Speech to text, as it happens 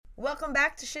Welcome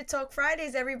back to Shit Talk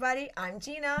Fridays, everybody. I'm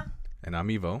Gina. And I'm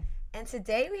Evo. And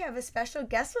today we have a special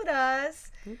guest with us.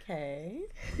 Okay.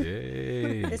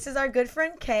 Yay. This is our good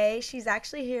friend Kay. She's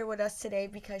actually here with us today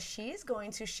because she's going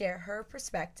to share her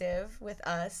perspective with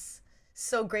us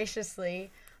so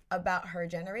graciously about her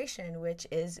generation, which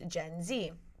is Gen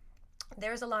Z.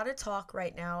 There's a lot of talk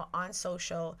right now on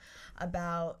social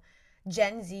about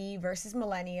Gen Z versus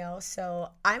millennial. So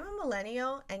I'm a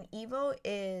millennial and Evo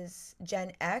is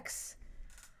Gen X.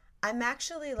 I'm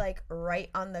actually like right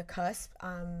on the cusp.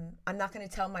 I'm not going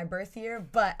to tell my birth year,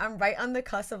 but I'm right on the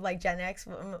cusp of like Gen X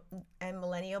and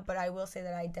millennial. But I will say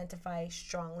that I identify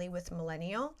strongly with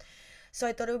millennial. So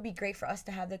I thought it would be great for us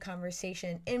to have the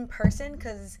conversation in person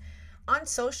because on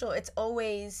social, it's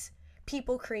always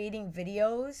people creating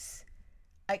videos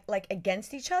like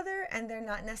against each other, and they're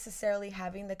not necessarily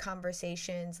having the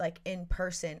conversations like in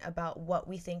person about what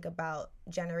we think about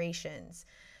generations.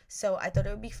 So I thought it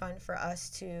would be fun for us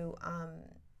to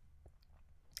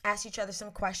ask each other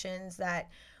some questions that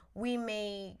we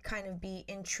may kind of be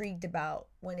intrigued about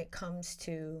when it comes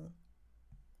to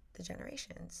the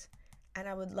generations. And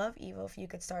I would love, Evo, if you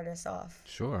could start us off.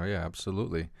 Sure, yeah,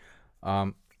 absolutely.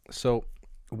 So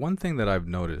one thing that I've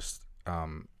noticed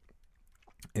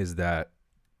is that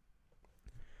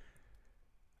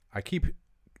I keep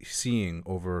seeing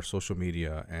over social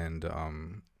media and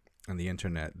the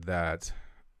internet that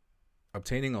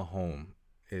obtaining a home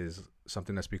is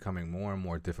something that's becoming more and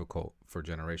more difficult for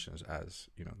generations as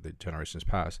the generations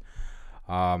pass.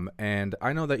 And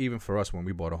I know that even for us, when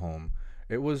we bought a home,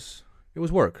 it was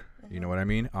work. Mm-hmm. You know what I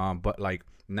mean? But like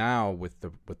now with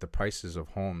the prices of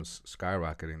homes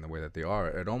skyrocketing the way that they are,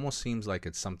 it almost seems like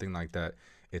it's something like that.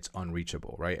 It's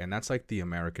unreachable, right? And that's like the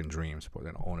American dream. Suppose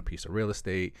to own a piece of real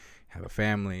estate, have a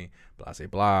family, blah, blah,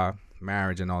 blah,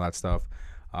 marriage and all that stuff.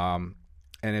 And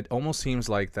it almost seems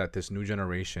like that this new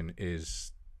generation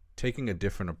is taking a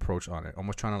different approach on it,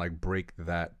 almost trying to like break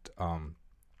that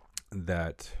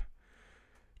that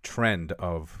trend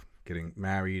of getting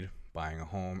married, buying a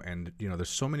home. And, there's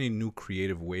so many new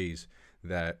creative ways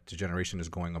that the generation is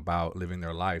going about living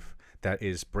their life that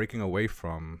is breaking away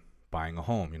from buying a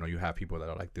home. You have people that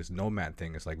are like this nomad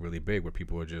thing is like really big, where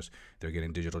people are they're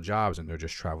getting digital jobs and they're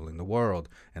just traveling the world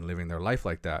and living their life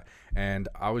like that. And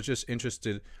I was just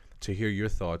interested to hear your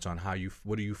thoughts on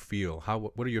what do you feel?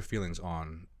 What are your feelings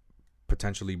on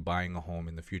potentially buying a home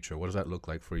in the future? What does that look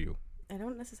like for you? I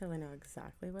don't necessarily know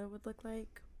exactly what it would look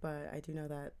like, but I do know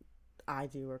that I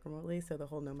do work remotely, so the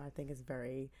whole nomad thing is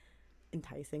very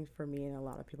enticing for me and a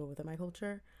lot of people within my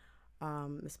culture,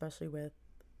 especially with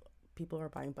people who are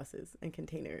buying buses and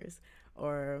containers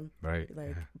or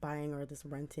buying or just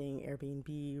renting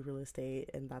Airbnb real estate,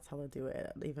 and that's how they do it.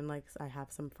 Even like I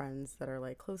have some friends that are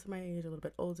like close to my age, a little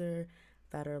bit older,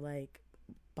 that are like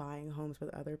buying homes with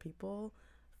other people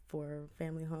for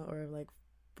family home or like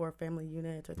 4 family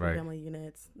units or 3 family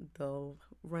units. They'll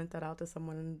rent that out to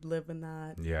someone and live in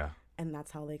that. Yeah. And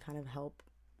that's how they kind of help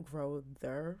grow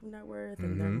their net worth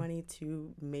and their money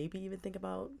to maybe even think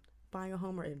about buying a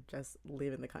home or just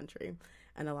leaving the country.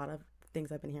 And a lot of things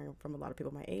I've been hearing from a lot of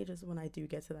people my age is when I do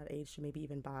get to that age to maybe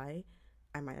even buy,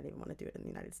 I might not even want to do it in the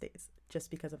United States just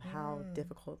because of how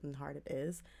difficult and hard it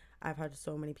is. I've heard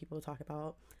so many people talk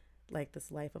about like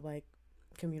this life of like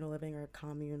communal living or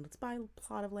commune. Let's buy a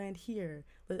plot of land here.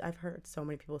 I've heard so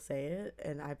many people say it,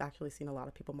 and I've actually seen a lot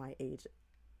of people my age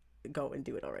go and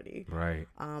do it already. Right.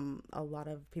 A lot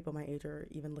of people my age are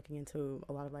even looking into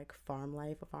a lot of like farm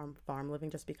life, farm living,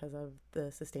 just because of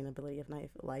the sustainability of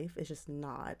life. It's just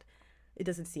not. It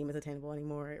doesn't seem as attainable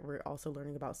anymore. We're also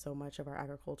learning about so much of our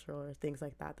agriculture or things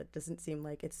like that doesn't seem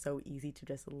like it's so easy to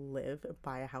just live,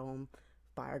 buy a home,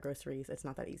 buy our groceries. It's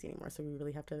not that easy anymore. So we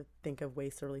really have to think of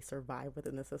ways to really survive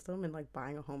within the system. And like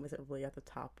buying a home isn't really at the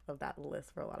top of that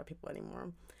list for a lot of people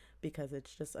anymore, because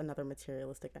it's just another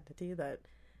materialistic entity that,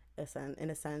 in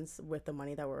a sense, with the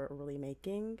money that we're really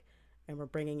making and we're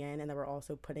bringing in and that we're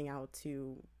also putting out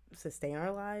to sustain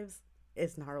our lives,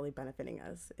 it's not really benefiting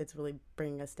us. It's really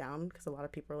bringing us down, because a lot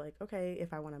of people are like, okay,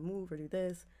 if I want to move or do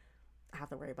this, I have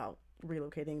to worry about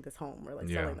relocating this home or like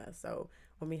selling this. So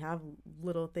when we have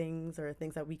little things or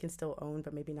things that we can still own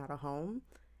but maybe not a home,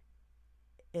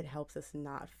 it helps us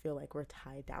not feel like we're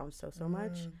tied down so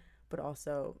much, but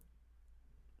also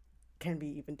can we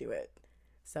even do it?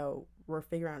 So we're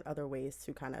figuring out other ways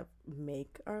to kind of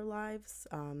make our lives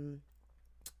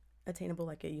attainable,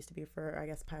 like it used to be for, I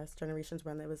guess, past generations,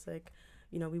 when it was like,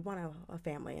 we want a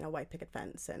family and a white picket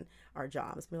fence and our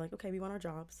jobs. We're like, okay, we want our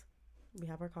jobs. We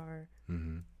have our car.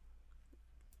 Mm-hmm.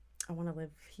 I want to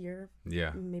live here.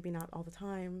 Yeah. Maybe not all the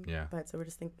time. Yeah. But so we're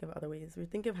just thinking of other ways. We're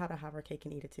thinking of how to have our cake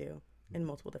and eat it too. in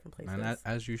multiple different places. And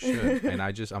as you should. And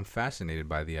I'm fascinated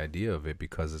by the idea of it,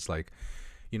 because it's like,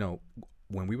 you know,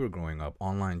 when we were growing up,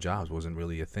 online jobs wasn't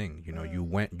really a thing. You know,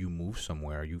 you moved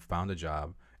somewhere, you found a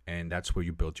job, and that's where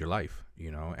you built your life,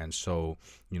 you know. And so,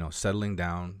 you know, settling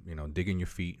down, you know, digging your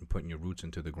feet and putting your roots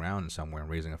into the ground somewhere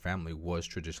and raising a family was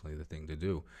traditionally the thing to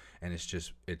do. And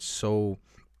it's so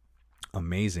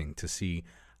amazing to see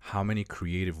how many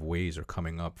creative ways are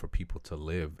coming up for people to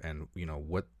live, and, you know,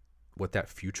 what that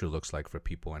future looks like for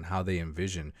people, and how they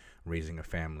envision raising a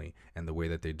family, and the way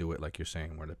that they do it, like you're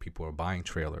saying, where the people are buying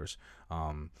trailers,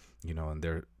 you know, and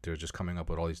they're just coming up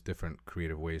with all these different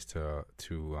creative ways to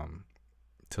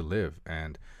live.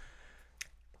 And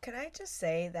can I just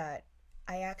say that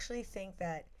I actually think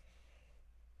that,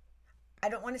 I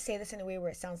don't want to say this in a way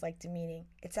where it sounds like demeaning,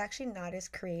 it's actually not as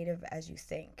creative as you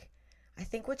think. I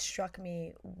think what struck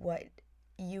me, what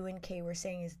you and Kay were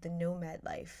saying, is the nomad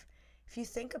life. If you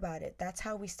think about it, that's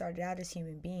how we started out as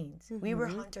human beings. Mm-hmm. We were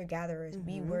hunter-gatherers.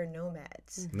 Mm-hmm. We were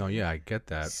nomads. No, yeah, I get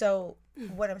that. So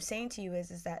what I'm saying to you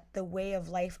is that the way of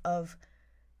life of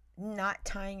not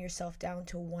tying yourself down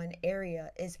to one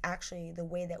area is actually the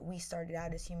way that we started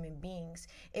out as human beings.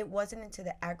 It wasn't until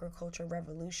the agricultural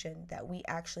revolution that we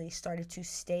actually started to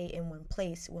stay in one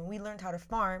place. When we learned how to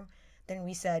farm, then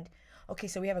we said, okay,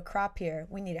 so we have a crop here.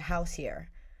 We need a house here.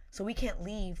 So we can't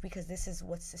leave because this is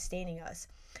what's sustaining us.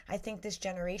 I think this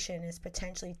generation is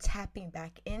potentially tapping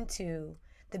back into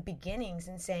the beginnings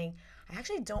and saying, I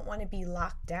actually don't want to be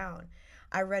locked down.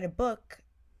 I read a book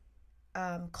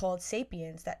called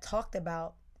Sapiens that talked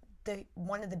about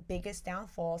one of the biggest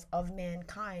downfalls of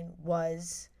mankind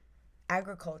was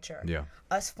agriculture. Yeah.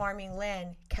 Us farming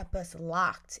land kept us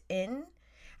locked in,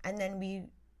 and then we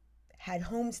had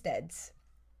homesteads.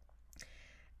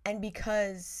 And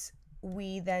because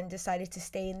we then decided to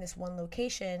stay in this one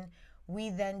location, we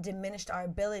then diminished our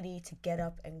ability to get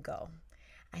up and go.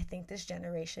 I think this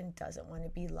generation doesn't want to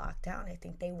be locked down. I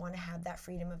think they want to have that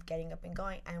freedom of getting up and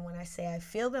going. And when I say I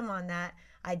feel them on that,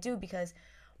 I do, because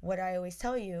what I always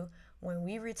tell you, when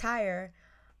we retire,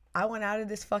 I want out of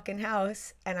this fucking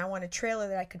house and I want a trailer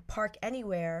that I could park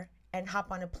anywhere and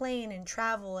hop on a plane and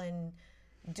travel and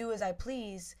do as I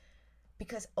please,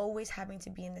 because always having to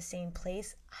be in the same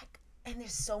place, and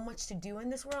there's so much to do in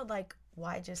this world, like,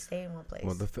 why just stay in one place?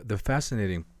 Well, the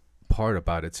fascinating part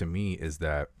about it to me is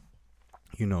that,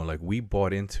 you know, like, we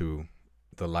bought into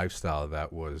the lifestyle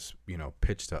that was, you know,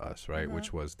 pitched to us, right? Mm-hmm.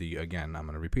 Which was again, I'm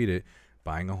going to repeat it,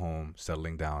 buying a home,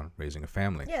 settling down, raising a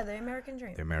family. Yeah, the American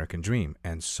dream. The American dream.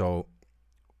 And so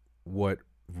what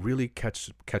really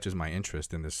catches my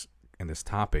interest in this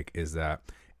topic is that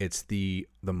it's the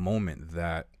moment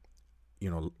that, you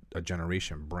know, a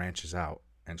generation branches out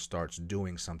and starts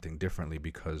doing something differently,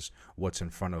 because what's in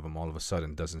front of them all of a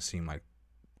sudden doesn't seem like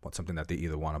something that they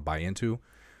either want to buy into,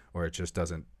 or it just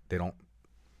doesn't, they don't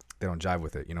jive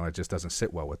with it, you know, it just doesn't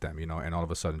sit well with them, you know, and all of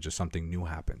a sudden just something new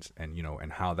happens, and, you know,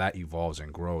 and how that evolves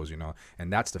and grows, you know,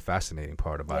 and that's the fascinating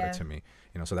part about it to me,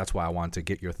 you know. So that's why I wanted to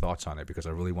get your thoughts on it, because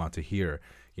I really want to hear,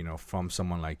 you know, from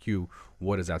someone like you,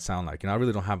 what does that sound like? And I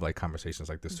really don't have like conversations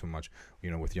like this too much, you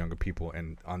know, with younger people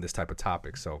and on this type of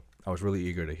topic. So I was really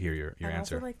eager to hear your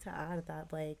answer. I'd also like to add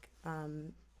that, like,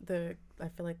 I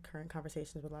feel like current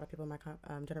conversations with a lot of people in my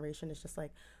generation is just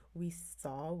like, we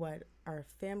saw what our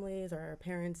families or our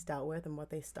parents dealt with and what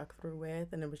they stuck through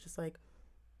with, and it was just like,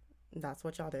 that's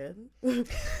what y'all did.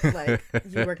 Like,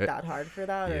 you worked that hard for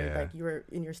that, or like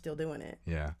you're still doing it.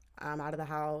 Yeah. I'm out of the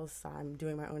house, I'm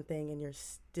doing my own thing, and you're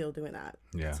still doing that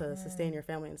to sustain your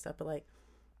family and stuff. But like,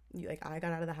 I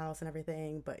got out of the house and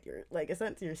everything, but you're like,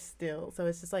 essentially you're still, so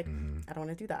it's just like, I don't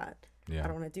want to do that. I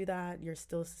don't want to do that. You're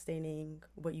still sustaining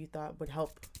what you thought would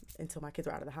help until my kids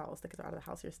are out of the house. The kids are out of the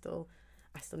house,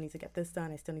 I still need to get this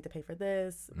done. I still need to pay for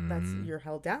this. You're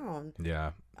held down.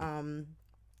 Yeah.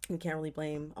 You can't really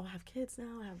blame, I have kids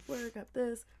now, I have work, I have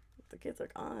this. The kids are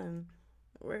gone.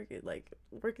 Work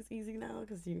is easy now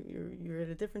because you're at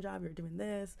a different job, you're doing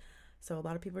this. So a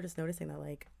lot of people are just noticing that,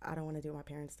 like, I don't want to do what my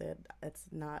parents did. It's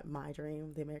not my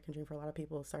dream. The American dream for a lot of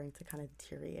people is starting to kind of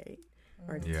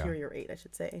deteriorate, I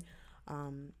should say.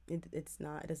 It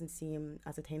doesn't seem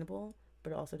as attainable,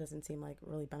 but it also doesn't seem like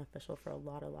really beneficial for a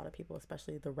lot of people,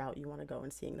 especially the route you want to go,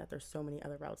 and seeing that there's so many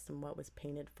other routes than what was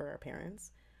painted for our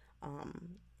parents.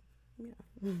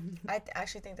 I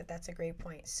actually think that that's a great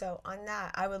point. So on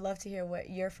that, I would love to hear what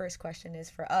your first question is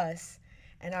for us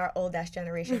and our old ass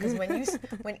generation, because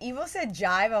when Evo said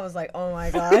jive, I was like, oh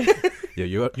my god. Yeah,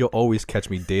 you'll always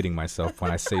catch me dating myself when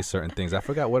I say certain things. I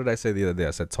forgot, what did I say the other day?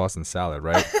 I said toss and salad,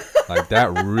 right? Like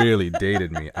that really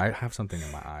dated me. I have something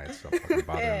in my eye. It's so fucking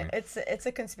bothering Yeah, me. it's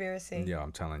a conspiracy. Yeah,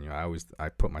 I'm telling you. I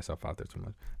put myself out there too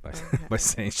much by Okay. by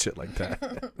saying shit like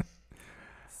that.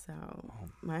 So,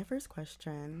 my first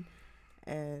question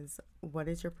is, what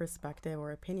is your perspective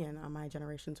or opinion on my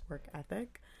generation's work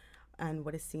ethic, and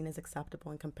what is seen as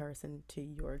acceptable in comparison to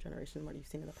your generation, what you've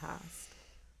seen in the past?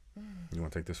 You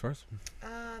want to take this first?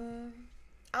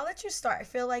 I'll let you start. I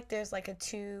feel like there's like a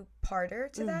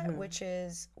two-parter to that, which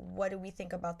is what do we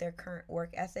think about their current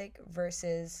work ethic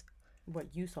versus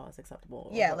What you saw as acceptable?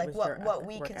 Or yeah, like was your what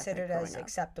we work ethic considered as growing up?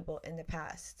 acceptable in the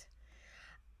past.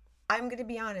 I'm gonna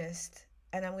be honest,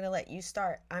 and I'm gonna let you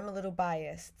start. I'm a little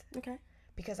biased Okay.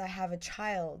 because I have a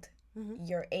child Mm-hmm.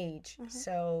 your age,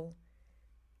 so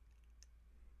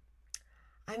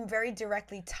I'm very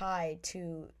directly tied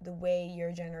to the way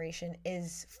your generation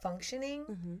is functioning.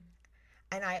 Mm-hmm.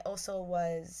 And I also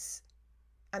was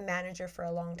a manager for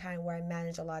a long time where I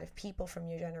managed a lot of people from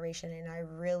your generation, and I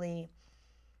really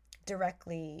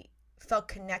directly felt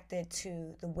connected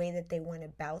to the way that they went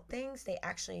about things. They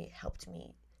actually helped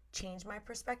me change my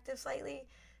perspective slightly.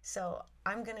 So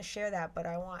I'm going to share that, but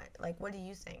I want, like, what do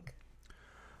you think?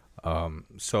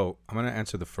 So I'm gonna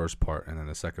answer the first part, and then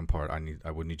the second part I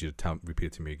would need you to repeat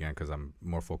it to me again, because I'm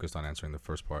more focused on answering the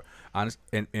first part.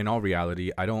 In all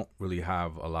reality, I don't really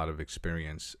have a lot of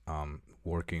experience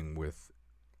working with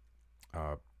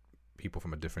people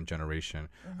from a different generation.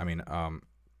 I mean,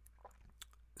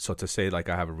 so to say like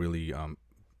I have a really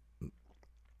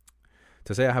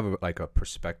to say I have like a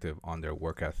perspective on their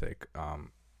work ethic, I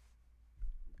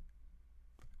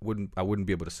wouldn't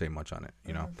be able to say much on it,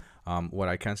 you know. What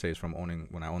I can say is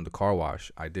when I owned the car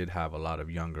wash, I did have a lot of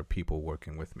younger people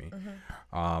working with me,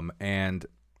 and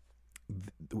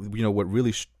you know what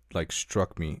really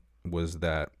struck me was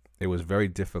that it was very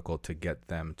difficult to get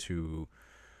them to.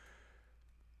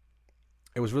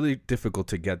 It was really difficult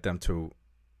to get them to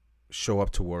show up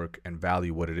to work and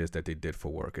value what it is that they did for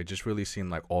work. It just really seemed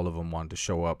like all of them wanted to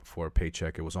show up for a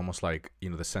paycheck. It was almost like, you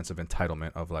know, the sense of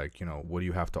entitlement of like, you know, what do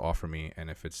you have to offer me? And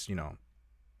if it's, you know,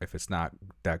 if it's not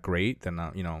that great, then,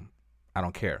 you know, I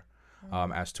don't care.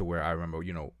 As to where I remember,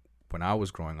 you know, when I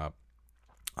was growing up,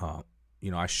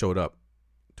 you know, I showed up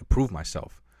to prove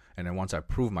myself. And then once I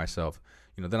proved myself,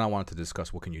 you know, then I wanted to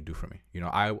discuss what can you do for me? You know,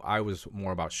 I was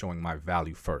more about showing my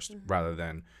value first rather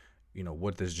than, you know,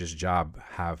 what does this job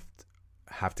have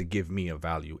to give me a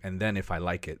value, and then if I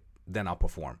like it, then I'll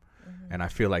perform. And I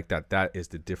feel like that is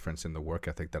the difference in the work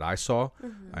ethic that I saw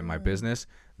in my business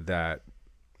that,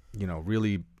 you know,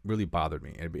 really bothered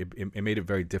me. It made it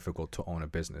very difficult to own a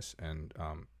business, and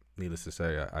needless to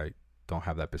say, I don't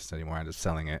have that business anymore. I end up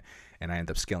selling it, and I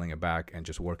end up scaling it back and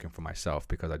just working for myself,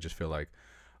 because I just feel like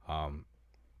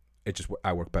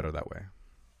I work better that way.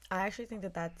 I actually think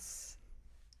that's.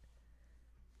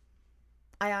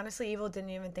 I honestly, Evil, didn't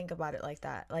even think about it like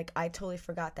that. Like, I totally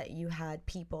forgot that you had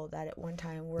people that at one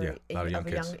time were A lot of young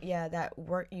kids. that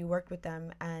you worked with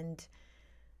them, and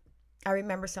I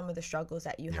remember some of the struggles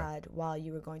that you had while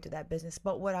you were going through that business.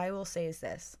 But what I will say is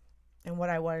this, and what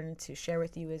I wanted to share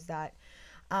with you is that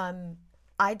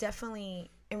I definitely,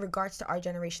 in regards to our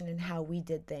generation and how we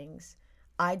did things,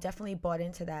 I definitely bought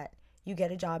into that. You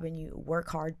get a job and you work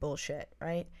hard bullshit,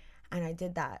 right? And I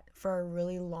did that for a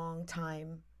really long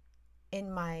time. In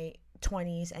my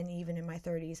 20s and even in my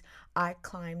 30s, I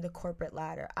climbed the corporate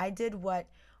ladder. I did what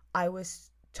I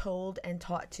was told and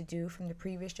taught to do from the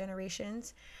previous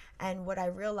generations. And what I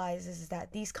realized is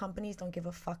that these companies don't give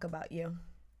a fuck about you.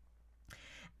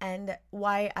 And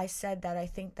why I said that I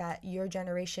think that your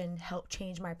generation helped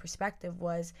change my perspective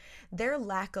was their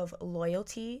lack of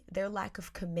loyalty, their lack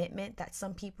of commitment that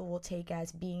some people will take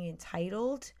as being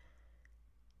entitled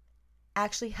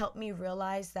actually helped me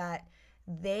realize that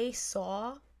they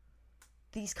saw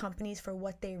these companies for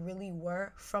what they really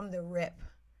were from the rip.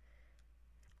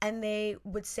 And they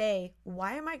would say,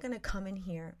 why am I going to come in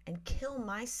here and kill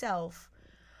myself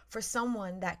for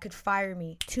someone that could fire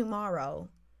me tomorrow?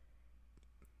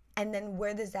 And then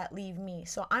where does that leave me?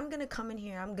 So I'm going to come in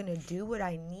here, I'm going to do what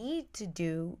I need to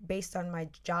do based on my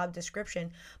job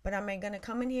description, but am I going to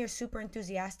come in here super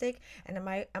enthusiastic? And am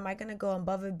I going to go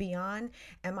above and beyond?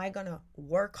 Am I going to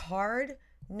work hard?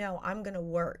 No, I'm going to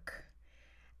work.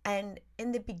 And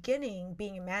in the beginning,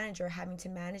 being a manager, having to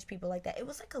manage people like that, it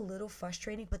was like a little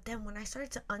frustrating. But then when I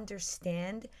started to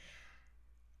understand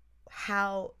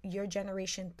how your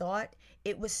generation thought,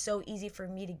 it was so easy for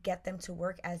me to get them to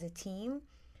work as a team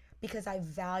because I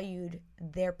valued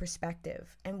their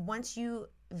perspective. And once you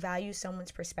value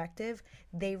someone's perspective,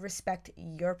 they respect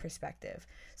your perspective.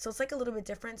 So it's like a little bit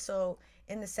different. So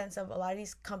in the sense of a lot of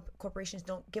these corporations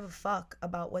don't give a fuck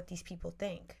about what these people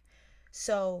think.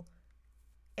 So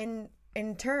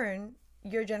in turn,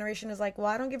 your generation is like, well,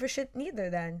 I don't give a shit neither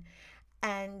then.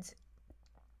 And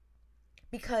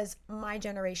because my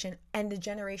generation and the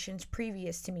generations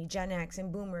previous to me, Gen X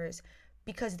and boomers,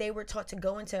 because they were taught to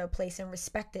go into a place and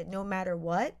respect it no matter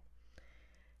what,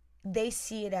 they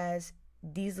see it as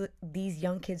these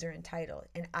young kids are entitled,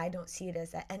 and I don't see it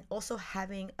as that. And also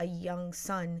having a young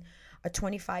son, a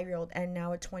 25-year-old and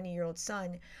now a 20-year-old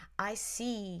son, I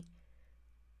see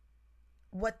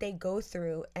what they go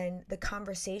through and the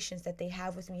conversations that they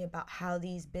have with me about how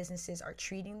these businesses are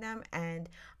treating them, and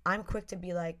I'm quick to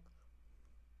be like,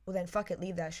 well then fuck it,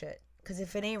 leave that shit. Because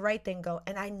if it ain't right, then go.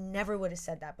 And I never would have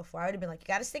said that before. I would have been like, you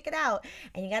got to stick it out,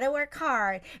 and you got to work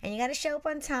hard, and you got to show up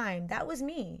on time. That was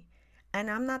me. And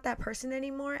I'm not that person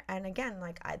anymore. And again,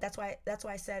 like that's why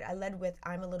I said I led with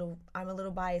I'm a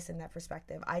little biased in that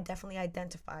perspective. I definitely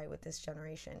identify with this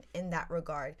generation in that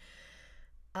regard.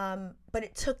 But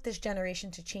it took this generation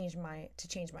to change my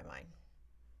mind.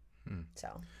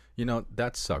 So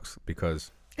that sucks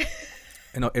because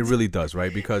it really does,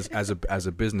 right? Because as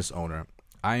a business owner,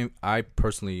 I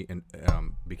personally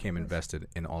became invested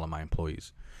in all of my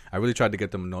employees. I really tried to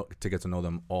get to know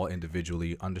them all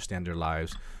individually, understand their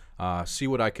lives, see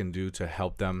what I can do to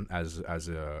help them as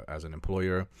an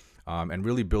employer, and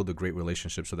really build a great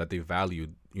relationship so that they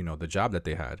valued the job that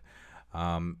they had.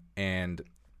 And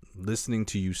listening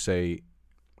to you say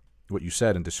what you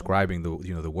said and describing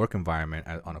the work environment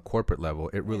on a corporate level,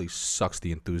 it really sucks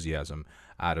the enthusiasm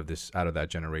out of that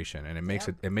generation, and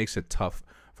it makes it tough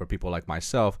for people like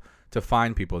myself to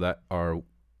find people that are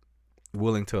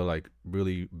willing to like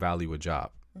really value a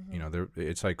job.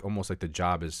 It's like almost like the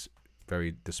job is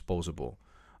very disposable,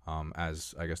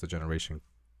 as I guess the generation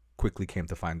quickly came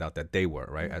to find out that they were,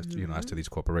 right, as as to these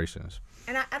corporations.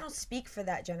 And I don't speak for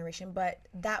that generation, but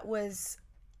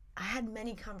I had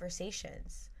many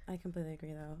conversations. I completely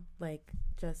agree, though. Like,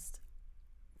 just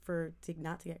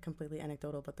not to get completely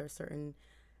anecdotal, but there's certain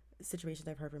situations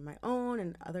I've heard from my own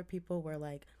and other people where,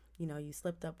 like, you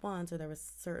slipped up once, or there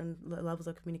was certain levels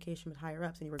of communication with higher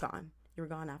ups, and you were gone. You were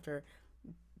gone after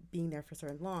being there for so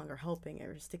long, or helping,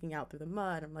 or sticking out through the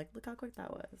mud. I'm like, look how quick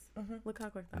that was. Look how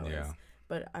quick that was.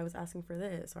 But I was asking for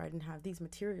this, or I didn't have these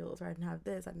materials, or I didn't have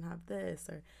this,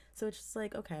 or so it's just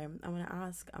like, okay, I'm gonna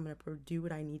ask, I'm gonna do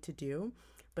what I need to do.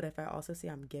 But if I also see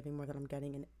I'm giving more than I'm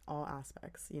getting in all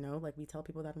aspects, like we tell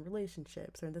people that in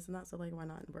relationships or this and that, so like, why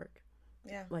not in work?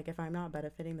 Yeah. Like, if I'm not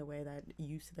benefiting the way that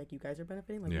you guys are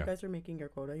benefiting, like you guys are making your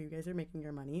quota, you guys are making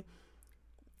your money,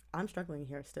 I'm struggling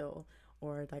here still.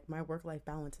 Or like my work-life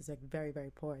balance is like very, very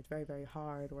poor. It's very, very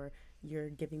hard. Or you're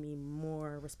giving me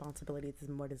more responsibilities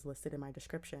than what is listed in my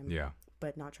description. Yeah.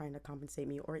 But not trying to compensate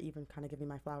me or even kind of give me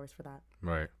my flowers for that.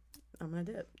 Right. I'm gonna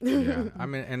dip. Yeah. I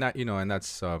mean, and that and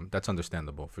that's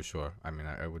understandable for sure. I mean,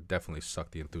 I would definitely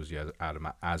suck the enthusiasm out of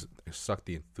Why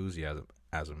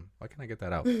can't I get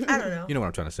that out? I don't know. You know what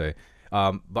I'm trying to say.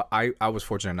 But I was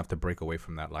fortunate enough to break away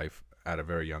from that life at a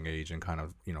very young age, and kind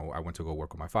of, I went to go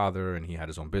work with my father, and he had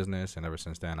his own business, and ever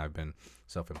since then I've been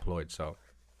self-employed. So,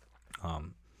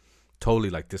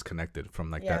 totally like disconnected from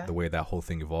like that, the way that whole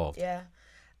thing evolved. Yeah.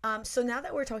 So now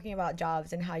that we're talking about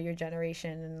jobs and how your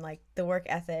generation and like the work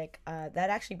ethic,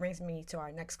 that actually brings me to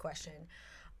our next question.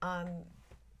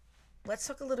 Let's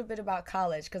talk a little bit about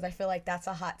college, because I feel like that's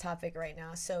a hot topic right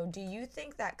now. So do you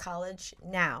think that college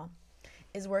now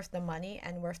is worth the money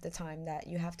and worth the time that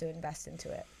you have to invest into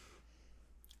it?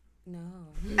 No.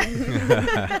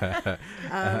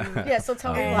 Yeah, so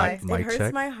tell me why. It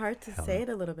hurts my heart to say it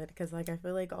a little bit, because like I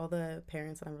feel like all the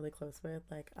parents that I'm really close with,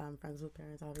 like friends with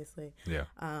parents, obviously. Yeah.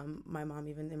 My mom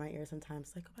even in my ear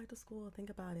sometimes like, go back to school,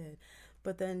 think about it.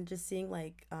 But then just seeing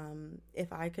like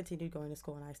if I continued going to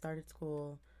school, and I started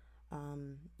school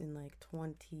in like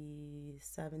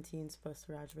 2017, supposed to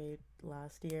graduate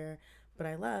last year, but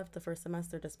I left the first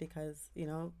semester just because,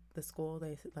 the school,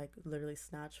 they like literally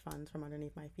snatched funds from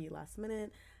underneath my feet last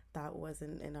minute. That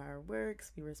wasn't in our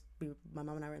works. My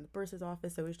mom and I were in the bursar's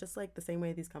office. So it was just like the same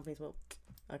way these companies will,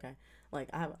 okay, like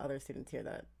I have other students here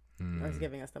that are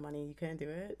giving us the money. You can't do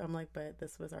it. I'm like, but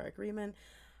this was our agreement.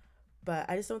 But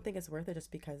I just don't think it's worth it,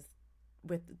 just because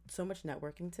with so much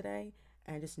networking today,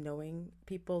 and just knowing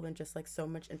people, and just like so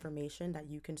much information that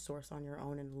you can source on your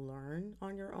own and learn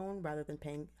on your own, rather than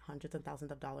paying hundreds of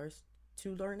thousands of dollars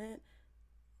to learn it.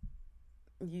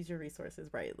 Use your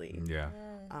resources rightly. Yeah.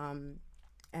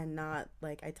 And not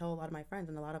like, I tell a lot of my friends,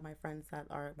 and a lot of my friends that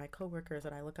are my coworkers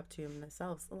that I look up to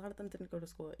themselves, a lot of them didn't go to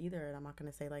school either, and I'm not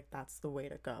going to say like that's the way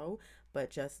to go, but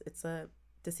just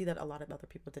to see that a lot of other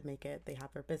people did make it. They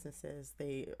have their businesses.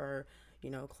 They are,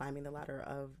 climbing the ladder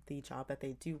of the job that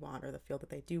they do want, or the field that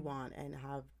they do want, and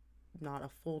have not a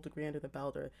full degree under the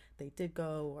belt, or they did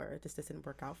go or it just didn't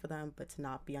work out for them, but to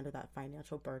not be under that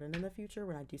financial burden in the future,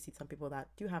 when I do see some people that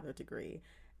do have a degree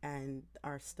and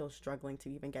are still struggling to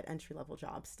even get entry level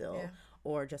jobs still. Yeah.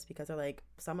 Or just because they're like,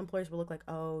 some employers will look like,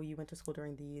 oh, you went to school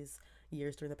during these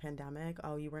years during the pandemic,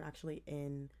 oh, you weren't actually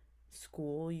in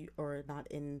school, or not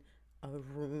in a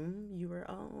room, you were,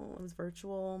 oh, it was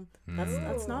virtual.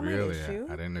 That's not my issue.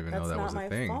 I didn't even know that was a thing.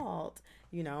 That's not my fault,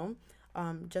 you know.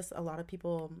 Just a lot of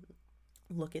people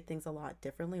look at things a lot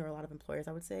differently, or a lot of employers,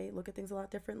 I would say, look at things a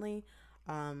lot differently.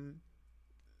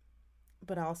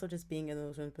 But also just being in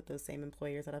those rooms with those same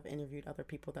employers that I've interviewed other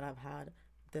people that have had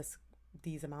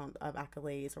these amount of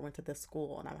accolades or went to this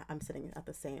school, and I'm sitting at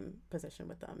the same position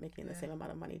with them, making the same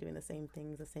amount of money, doing the same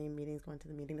things, the same meetings, going to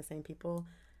the meeting, the same people.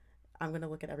 I'm going to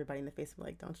look at everybody in the face and be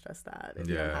like, don't stress that if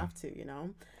you don't have to, you know?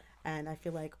 And I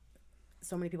feel like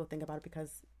so many people think about it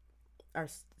because our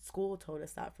school told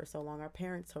us that for so long. Our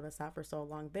parents told us that for so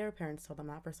long. Their parents told them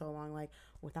that for so long. Like,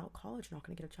 without college, you're not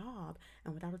going to get a job.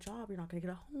 And without a job, you're not going to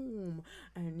get a home.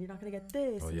 And you're not going to get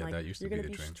this. Oh, yeah, and, like, that used to you're be going the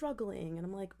to be dream. struggling. And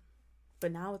I'm like,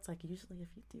 but now it's like, usually if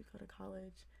you do go to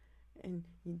college and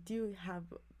you do have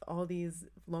all these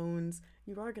loans,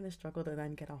 you are going to struggle to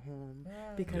then get a home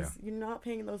because you're not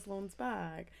paying those loans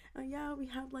back. And we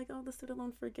have like all the student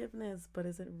loan forgiveness, but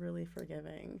is it really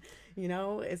forgiving? You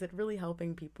know, is it really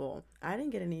helping people? I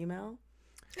didn't get an email.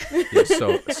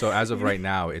 So as of right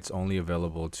now, it's only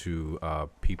available to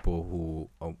people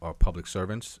who are public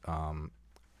servants,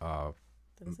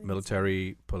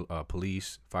 military,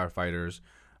 police, firefighters,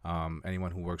 anyone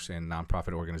who works in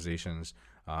nonprofit organizations.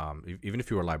 Even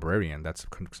if you're a librarian, that's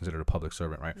considered a public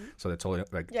servant, right? Mm-hmm. So that's only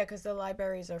like because the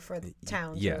libraries are for the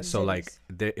towns. Yeah, so cities.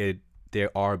 Like they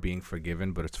are being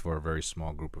forgiven, but it's for a very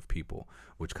small group of people,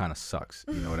 which kind of sucks.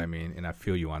 You know what I mean? And I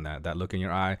feel you on that. That look in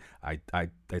your eye,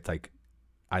 it's like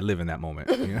I live in that moment.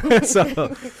 You know?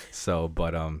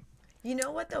 But you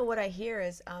know what though? What I hear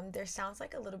is there sounds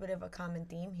like a little bit of a common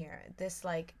theme here. This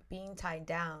like being tied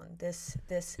down, this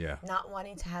not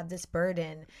wanting to have this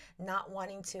burden, not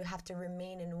wanting to have to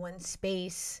remain in one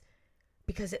space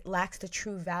because it lacks the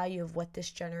true value of what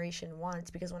this generation wants.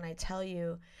 Because when I tell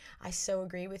you, I so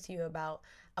agree with you about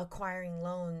acquiring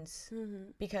loans,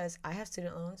 because I have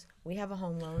student loans, we have a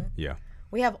home loan. Yeah.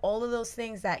 We have all of those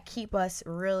things that keep us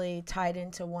really tied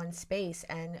into one space.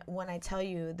 And when I tell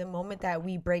you, the moment that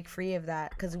we break free of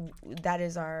that, because that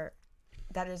is our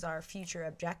future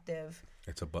objective.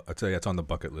 It's on the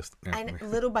bucket list. Yeah. And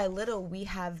little by little, we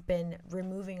have been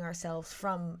removing ourselves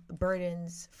from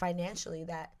burdens financially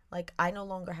that, like, I no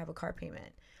longer have a car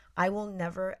payment. I will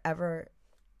never, ever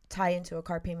tie into a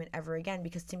car payment ever again,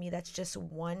 because to me, that's just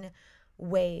one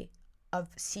way of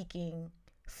seeking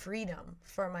freedom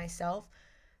for myself.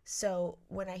 So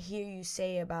when I hear you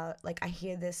say about, like, I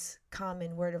hear this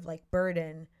common word of like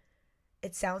burden,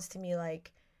 it sounds to me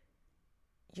like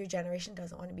your generation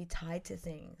doesn't want to be tied to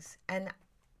things. And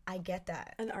I get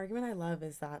that. An argument I love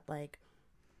is that, like,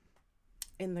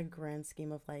 in the grand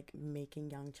scheme of like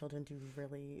making young children do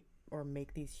really or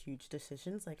make these huge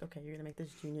decisions, like, okay, you're gonna make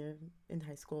this junior in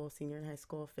high school, senior in high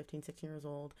school, 15, 16 years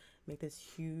old, make this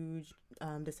huge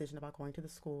decision about going to the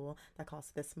school that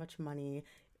costs this much money,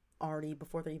 already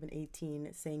before they're even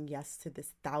 18, saying yes to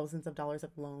this thousands of dollars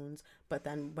of loans. But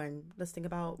then let's think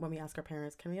about when we ask our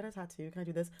parents, can we get a tattoo? Can I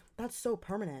do this? That's so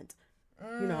permanent.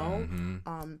 You know,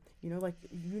 you know, like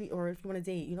or if you want to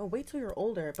date, you know, wait till you're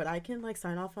older. But I can like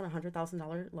sign off on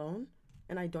 $100,000 loan,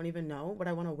 and I don't even know what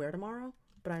I want to wear tomorrow.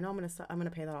 But I know I'm gonna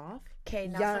pay that off. Okay,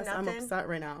 yes, I'm upset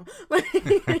right now.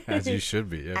 As you should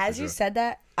be. Yeah, as you said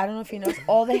that, I don't know if you know,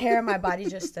 all the hair in my body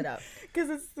just stood up. Because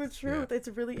it's the truth. Yeah. It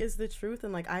really is the truth.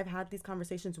 And like I've had these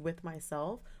conversations with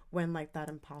myself when like that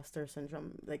imposter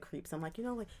syndrome like creeps. I'm like, you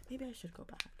know, like maybe I should go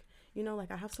back. You know,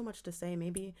 like I have so much to say.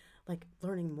 Maybe like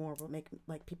learning more will make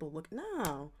like people look.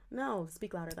 No,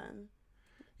 speak louder then.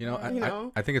 You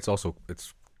know, I think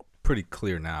it's pretty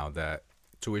clear now that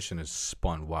tuition is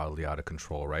spun wildly out of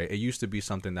control, right? It used to be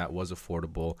something that was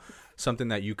affordable, something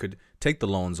that you could take the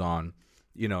loans on,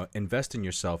 you know, invest in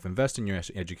yourself, invest in your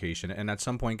education, and at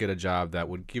some point get a job that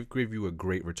would give you a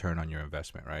great return on your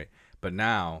investment, right? But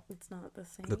now it's not the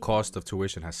same. The cost of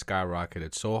tuition has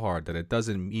skyrocketed so hard that it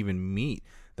doesn't even meet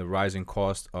the rising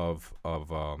cost of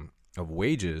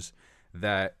wages,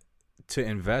 that to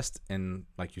invest in,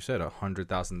 like you said,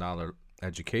 $100,000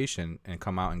 education and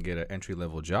come out and get an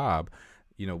entry-level job,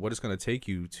 you know, what it's going to take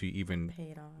you to even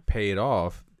pay it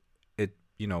off, it,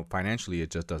 you know, financially, it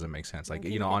just doesn't make sense. Like,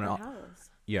 you know, on an like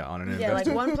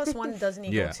 1 + 1 doesn't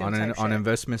equal 2. On an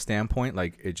investment standpoint,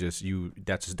 like it just,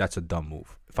 that's a dumb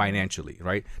move financially,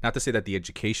 right? Not to say that the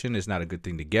education is not a good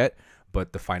thing to get,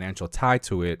 but the financial tie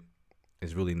to it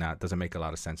is really not, doesn't make a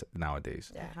lot of sense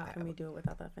nowadays. Yeah. How can we do it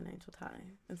without that financial tie?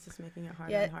 It's just making it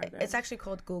harder Yeah, and harder. it's actually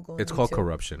called Google. It's called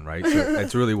corruption, right? So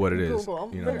it's really what it is.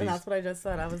 Google. You know, And that's what I just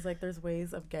said. I was like, there's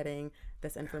ways of getting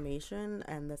this information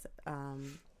and this,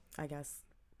 I guess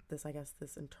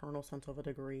this internal sense of a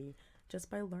degree just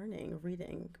by learning,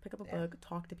 reading, pick up a book,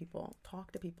 talk to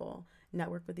people,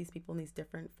 network with these people in these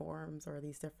different forms or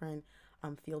these different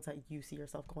fields that you see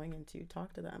yourself going into.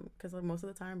 Talk to them, because like most of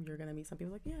the time you're gonna meet some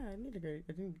people like, yeah, I didn't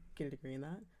get a degree in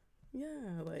that.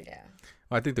 Yeah, like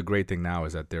Well, I think the great thing now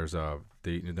is that there's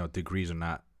degrees are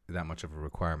not that much of a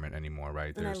requirement anymore,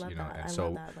 right? And There's I love that. and I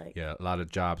so love that, like, a lot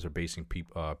of jobs are basing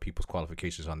people's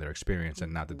qualifications on their experience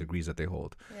and not the degrees that they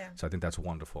hold. Yeah. So I think that's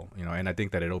wonderful, and I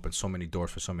think that it opens so many doors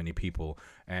for so many people,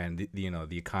 and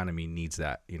the economy needs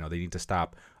that. They need to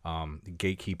stop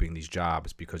gatekeeping these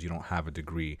jobs because you don't have a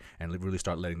degree, and really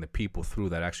start letting the people through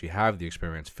that actually have the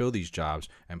experience fill these jobs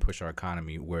and push our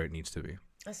economy where it needs to be.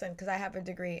 Listen, because I have a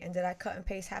degree, and did I cut and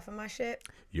paste half of my shit?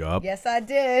 Yup. Yes, I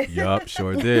did. Yup,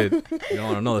 sure did. You don't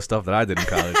want to know the stuff that I did in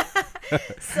college.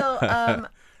 So,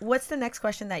 what's the next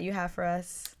question that you have for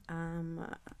us?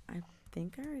 I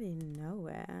think I already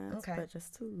know it. Okay. But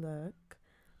just to look.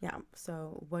 Yeah.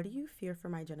 So what do you fear for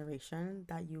my generation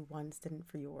that you once didn't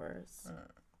for yours?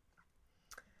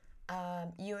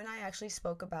 You and I actually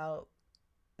spoke about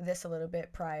this a little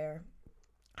bit prior,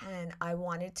 and I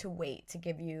wanted to wait to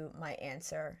give you my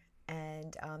answer.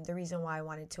 And the reason why I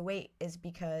wanted to wait is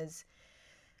because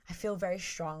I feel very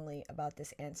strongly about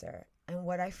this answer. And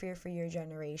what I fear for your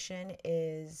generation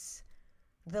is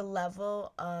the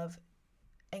level of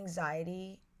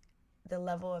anxiety, the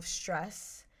level of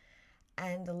stress,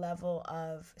 and the level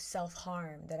of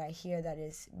self-harm that I hear that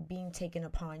is being taken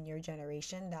upon your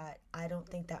generation that I don't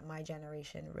think that my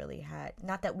generation really had.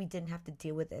 Not that we didn't have to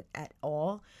deal with it at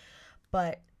all,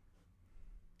 but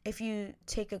if you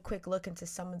take a quick look into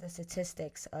some of the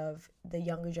statistics of the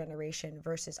younger generation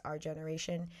versus our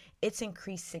generation, it's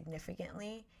increased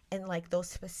significantly in like those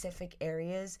specific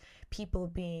areas, people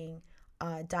being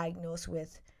diagnosed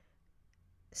with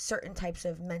certain types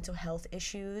of mental health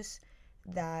issues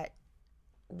that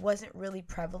wasn't really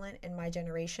prevalent in my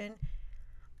generation.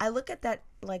 I look at that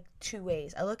like two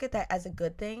ways. I look at that as a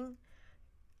good thing,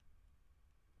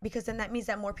 because then that means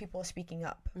that more people are speaking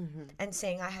up and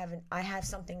saying I have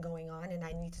something going on and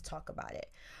I need to talk about it.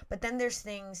 But then there's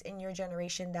things in your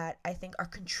generation that I think are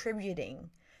contributing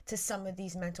to some of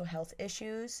these mental health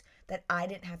issues that I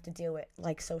didn't have to deal with,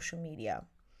 like social media,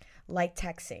 like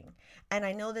texting. And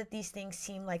I know that these things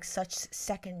seem like such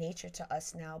second nature to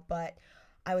us now, but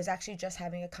I was actually just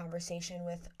having a conversation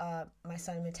with my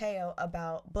son Mateo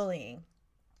about bullying.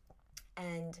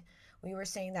 And we were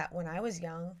saying that when I was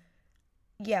young,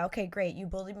 yeah, okay, great, you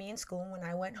bullied me in school, and when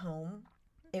I went home,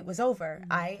 it was over.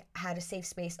 I had a safe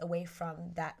space away from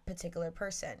that particular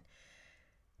person.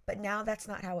 But now that's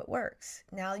not how it works.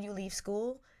 Now you leave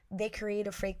school, they create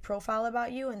a fake profile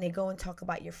about you and they go and talk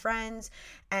about your friends.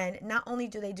 And not only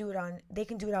do they do it on, they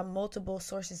can do it on multiple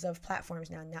sources of platforms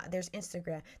now. Now there's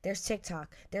Instagram, there's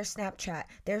TikTok, there's Snapchat,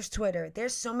 there's Twitter.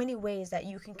 There's so many ways that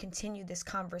you can continue this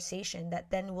conversation that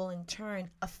then will in turn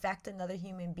affect another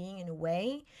human being in a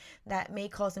way that may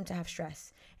cause them to have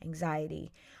stress,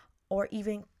 anxiety, or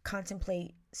even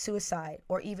contemplate suicide,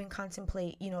 or even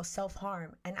contemplate,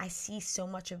 self-harm. And I see so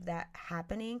much of that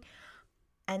happening.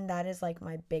 And that is like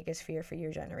my biggest fear for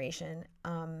your generation.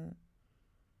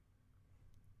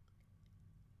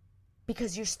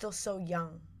 Because you're still so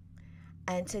young.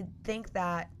 And to think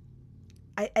that,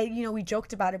 we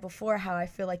joked about it before, how I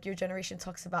feel like your generation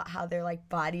talks about how their like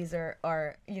bodies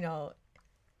are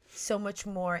so much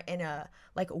more in a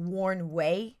like worn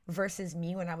way versus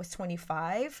me when I was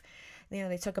 25.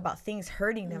 They talk about things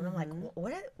hurting them. I'm like,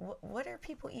 what are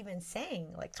people even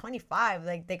saying? Like 25,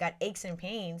 like they got aches and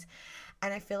pains.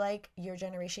 And I feel like your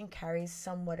generation carries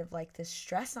somewhat of like this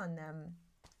stress on them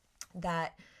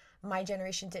that my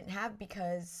generation didn't have,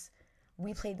 because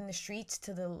we played in the streets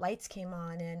till the lights came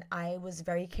on, and I was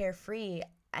very carefree,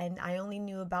 and I only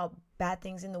knew about bad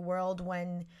things in the world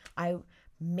when I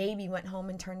maybe went home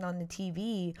and turned on the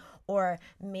TV, or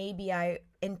maybe I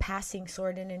in passing saw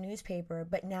it in a newspaper.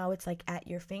 But now it's like at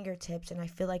your fingertips, and I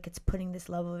feel like it's putting this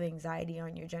level of anxiety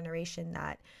on your generation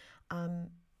that I'm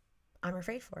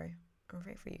afraid for. I'm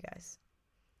afraid for you guys.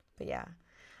 But yeah.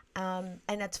 And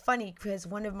that's funny because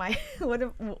one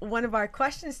of our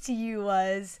questions to you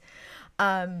was,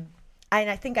 and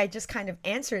I think I just kind of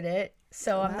answered it.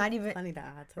 So I'm not even funny to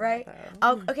add to right. That,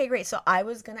 Oh, okay, great. So I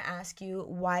was gonna ask you,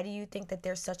 why do you think that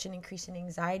there's such an increase in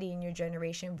anxiety in your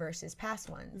generation versus past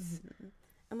ones?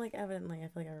 And like evidently, I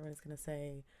feel like everyone's gonna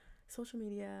say social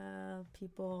media,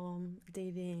 people,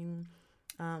 dating,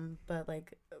 But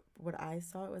like what I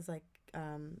saw, it was like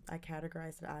I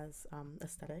categorized it as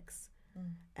aesthetics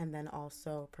and then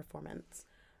also performance.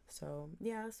 So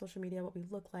yeah, social media, what we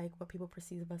look like, what people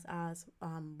perceive us as,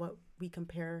 what we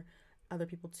compare other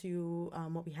people to,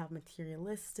 what we have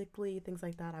materialistically, things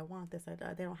like that. I want this.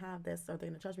 They don't have this. Are they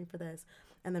going to judge me for this?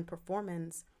 And then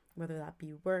performance, whether that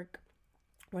be work,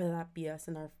 whether that be us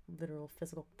in our literal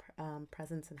physical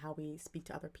presence and how we speak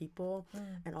to other people,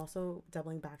 and also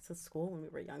doubling back to school when we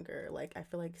were younger. Like, I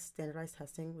feel like standardized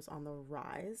testing was on the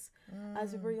rise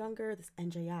as we were younger. This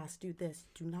NJS, do this,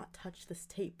 do not touch this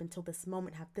tape until this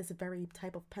moment, have this very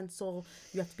type of pencil,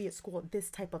 you have to be at school at this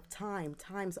type of time,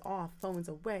 time's off, phones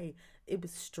away. It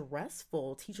was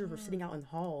stressful. Teachers were sitting out in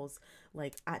halls,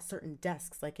 like at certain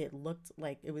desks. Like, it looked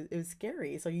like it was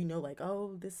scary. So you know, like,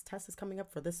 oh, this test is coming up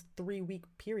for this 3-week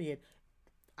period.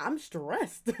 I'm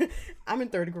stressed. I'm in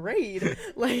 3rd grade.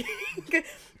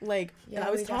 like, Yeah, and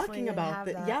I was we definitely talking didn't about have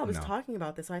that. that. Yeah, I was No. talking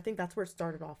about this. So I think that's where it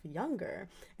started off younger,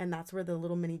 and that's where the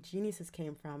little mini geniuses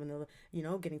came from, and the, you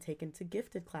know, getting taken to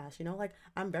gifted class. You know, like,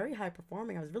 I'm very high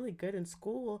performing. I was really good in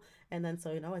school, and then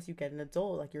so, you know, as you get an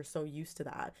adult, like, you're so used to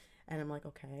that, and I'm like,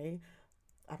 okay,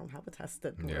 I don't have a test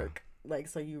at work. Like,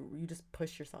 so you just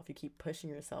push yourself. You keep pushing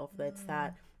yourself. It's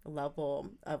that level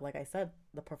of, like I said,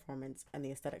 the performance and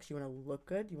the aesthetics. You want to look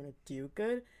good. You want to do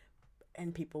good.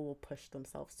 And people will push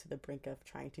themselves to the brink of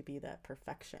trying to be that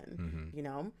perfection, you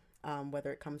know,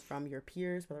 whether it comes from your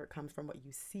peers, whether it comes from what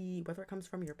you see, whether it comes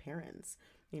from your parents.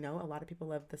 You know, a lot of people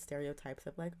love the stereotypes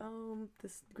of like, oh,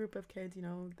 this group of kids, you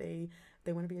know, they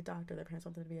want to be a doctor. Their parents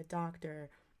want them to be a doctor.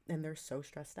 And they're so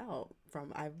stressed out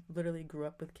from, I literally grew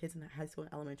up with kids in high school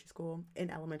and elementary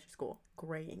school,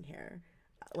 graying hair.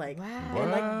 Like,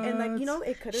 Wow. and like, you know,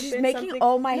 it could have She's been making something,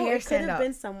 all my hair it could stand have up.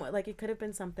 been somewhat, like, it could have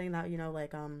been something that, you know,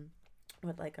 like,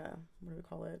 what, like, what do we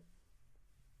call it?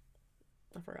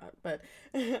 I forgot, but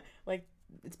like,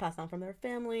 it's passed on from their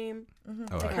family.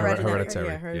 Oh, Like hereditary.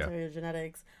 Yeah, hereditary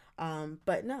genetics.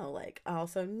 But no, like, I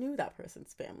also knew that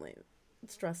person's family,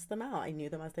 stressed them out. I knew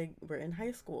them as they were in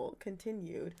high school,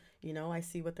 continued. You know, I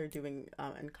see what they're doing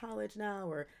in college now,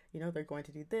 or, you know, they're going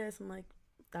to do this. I'm like,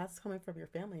 that's coming from your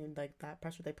family, and like that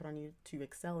pressure they put on you to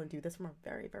excel and do this from a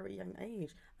very, very young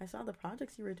age. I saw the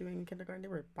projects you were doing in kindergarten, they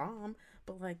were bomb,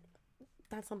 but like,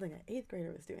 that's something an 8th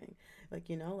grader was doing. Like,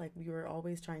 you know, like, we were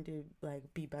always trying to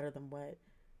like be better than what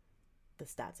the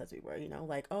stats says we were, you know,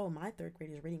 like, oh, my 3rd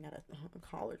grade is reading at a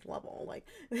college level, like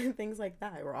things like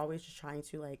that. We're always just trying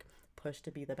to like push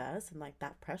to be the best, and like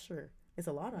that pressure is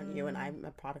a lot on you, and I'm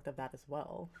a product of that as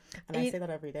well, and I say that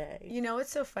every day. You know, it's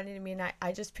so funny to me, and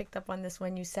I just picked up on this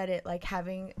when you said it, like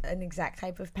having an exact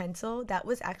type of pencil. That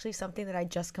was actually something that I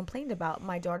just complained about.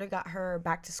 My daughter got her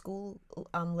back to school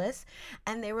list,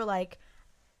 and they were like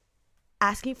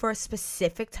asking for a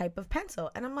specific type of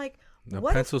pencil, and I'm like, A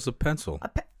what? pencil's a pencil.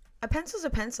 A pencil's a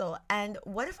pencil, and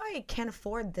what if I can't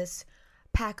afford this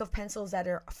pack of pencils that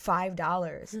are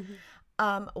 $5?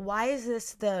 Why is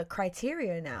this the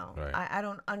criteria now? Right. I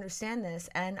don't understand this,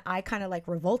 and I kind of like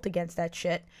revolt against that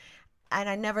shit, and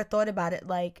I never thought about it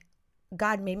like,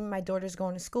 God, maybe my daughter's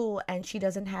going to school and she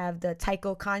doesn't have the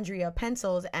Tychochondria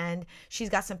pencils, and she's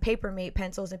got some Papermate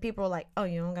pencils, and people are like, oh,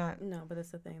 you don't got... No, but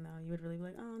that's the thing though, you would really be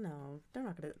like, oh no, they're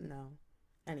not gonna, no,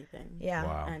 anything. Yeah.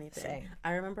 Wow. Anything. Say.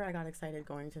 I remember I got excited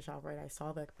going to ShopRite. I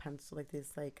saw the pencil, like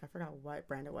these, like, I forgot what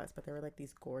brand it was, but they were like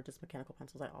these gorgeous mechanical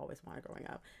pencils I always wanted growing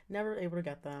up. Never able to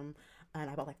get them, and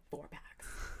I bought like 4 packs.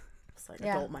 It's like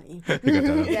adult money. You got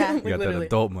that, Yeah. you got that Literally.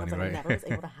 adult I money, was like, right? I never was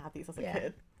able to have these as a Yeah.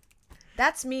 kid.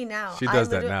 That's me now. She does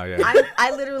that now, yeah.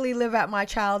 I literally live out my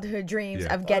childhood dreams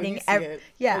Yeah. of getting you see it.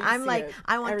 yeah, Oh, you I'm see like, it.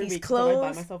 I want Every these week, so I buy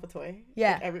clothes. myself a toy.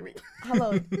 Yeah. Like, every week.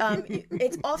 Hello.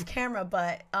 It's off camera,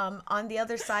 but on the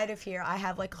other side of here, I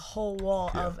have like a whole wall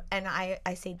of, and I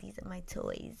say, these are my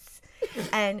toys.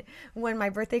 And when my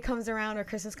birthday comes around or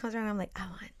Christmas comes around, I'm like, I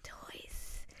want toys.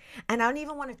 And I don't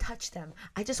even want to touch them.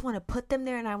 I just want to put them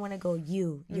there, and I want to go,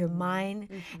 you're mine,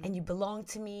 and you belong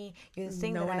to me. You're the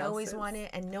thing No that one I else always is. wanted,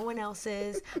 and no one else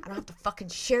is. I don't have to fucking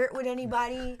share it with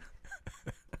anybody.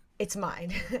 It's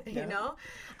mine, you know?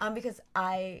 Because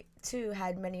I, too,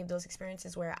 had many of those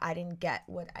experiences where I didn't get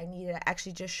what I needed. I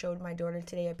actually just showed my daughter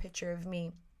today a picture of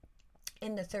me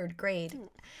in the 3rd grade,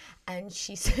 and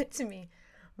she said to me,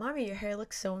 Mommy, your hair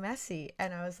looks so messy.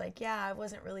 And I was like, yeah, I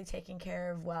wasn't really taken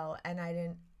care of well, and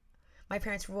my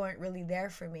parents weren't really there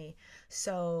for me.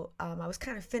 So I was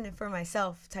kind of fending for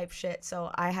myself type shit.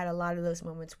 So I had a lot of those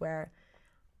moments where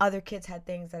other kids had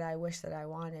things that I wish that I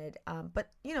wanted. But,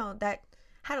 you know, that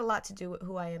had a lot to do with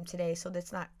who I am today. So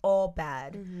that's not all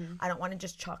bad. I don't want to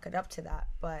just chalk it up to that.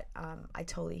 But I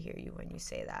totally hear you when you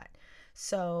say that.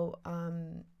 So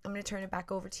I'm going to turn it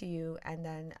back over to you, and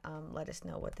then let us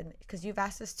know because you've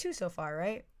asked us two so far,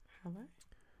 right? Have I?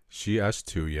 She asked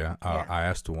two, yeah. Yeah. I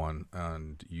asked one,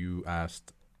 and I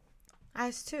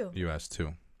asked two. you asked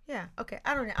two. Yeah. Okay.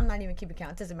 I'm not even keeping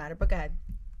count. It doesn't matter. But go ahead.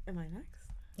 Am I next?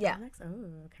 Yeah. Am I next?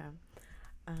 Oh, okay.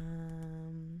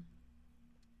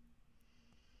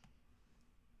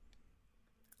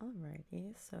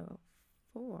 Alrighty. So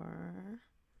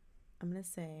I'm gonna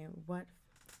say, what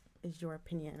is your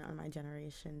opinion on my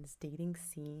generation's dating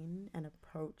scene and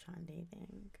approach on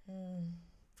dating?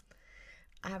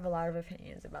 I have a lot of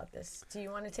opinions about this. Do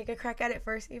you want to take a crack at it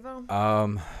first, Evo?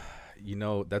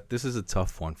 That this is a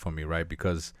tough one for me, right?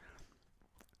 Because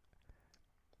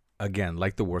again,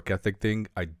 like the work ethic thing,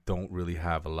 I don't really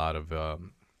have a lot of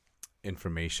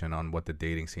information on what the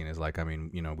dating scene is like. I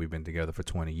mean, we've been together for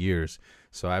 20 years,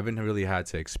 so I haven't really had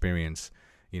to experience,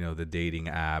 the dating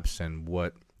apps and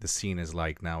what the scene is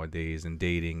like nowadays and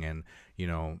dating, and,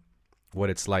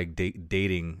 what it's like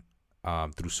dating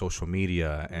through social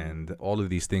media and all of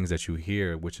these things that you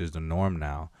hear, which is the norm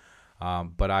now.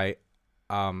 But I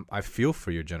feel for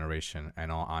your generation,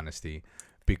 in all honesty,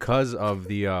 because of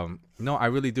the no, I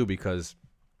really do, because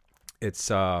it's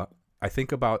I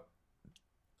think about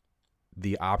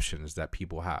the options that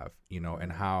people have,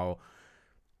 and how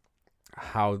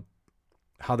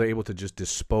they're able to just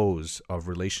dispose of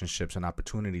relationships and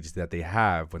opportunities that they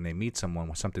have when they meet someone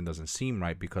when something doesn't seem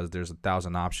right, because there's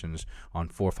 1,000 options on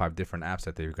 4 or 5 different apps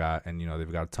that they've got, and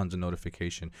they've got tons of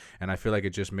notification, and I feel like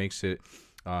it just makes it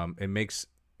makes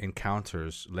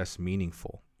encounters less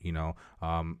meaningful. I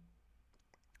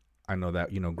know that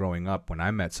growing up, when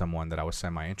I met someone that I was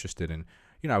semi interested in,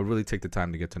 I would really take the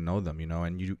time to get to know them,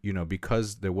 and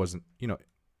because there wasn't,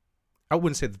 I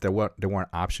wouldn't say that there weren't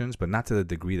options, but not to the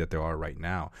degree that there are right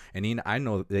now. And I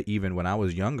know that even when I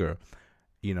was younger,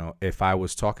 if I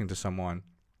was talking to someone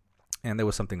and there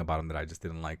was something about them that I just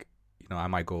didn't like, I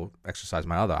might go exercise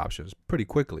my other options pretty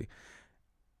quickly.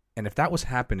 And if that was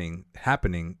happening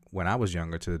when I was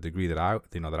younger, to the degree that I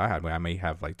had, where I may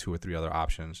have like 2 or 3 other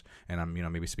options, and I'm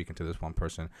maybe speaking to this one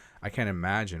person, I can't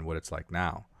imagine what it's like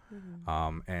now.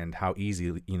 Mm-hmm. And how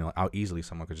easily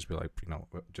someone could just be like,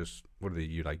 just what are they,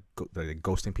 they're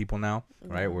ghosting people now,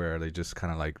 right? Where they just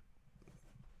kind of like,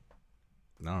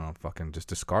 I don't know, fucking just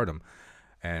discard them.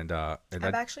 And I've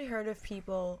actually heard of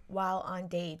people while on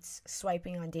dates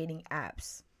swiping on dating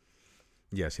apps.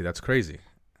 Yeah, see, that's crazy.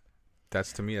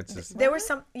 That's, to me, that's just... There was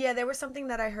something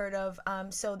that I heard of.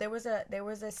 So there was a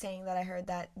saying that I heard,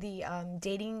 that the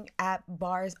dating app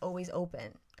bar is always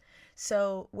open.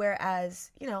 So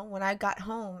whereas, when I got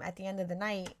home at the end of the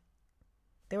night,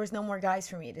 there was no more guys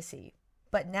for me to see.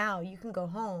 But now you can go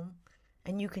home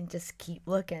and you can just keep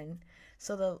looking.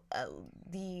 So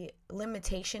the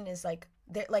limitation is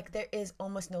there is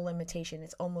almost no limitation.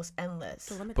 It's almost endless.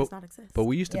 The limit does not exist. But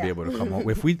we used to be able to come home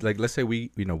if we let's say we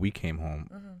came home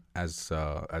as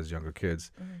younger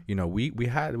kids. We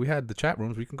had the chat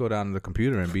rooms. We can go down to the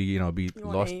computer and be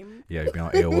lost. Yeah, be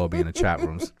on AOL, be in the chat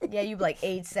rooms. Yeah, you like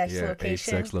age, sex,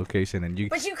 location. And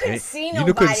but you couldn't see nobody.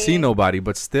 You couldn't see nobody,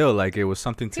 but still, like, it was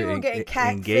something to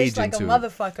engage like into. A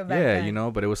motherfucker back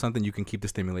then. But it was something you can keep the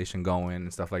stimulation going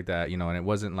and stuff like that. And it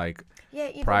wasn't like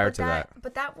even prior to that.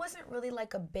 But that wasn't really like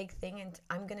a big thing, and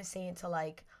I'm gonna say until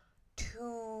like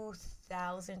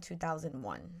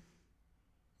 2001.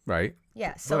 Right.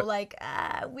 Yeah. So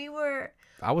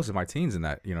I was in my teens in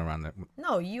that, around that.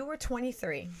 No, you were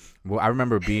 23. Well, I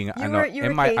remember being. You were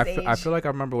I feel like I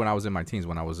remember when I was in my teens,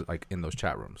 when I was like in those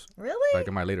chat rooms. Really? Like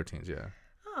in my later teens, yeah.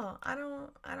 Oh, I don't.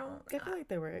 I feel like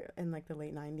they were in like the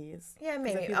late 90s. Yeah,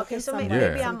 maybe. Okay, so maybe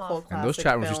I'm off. And those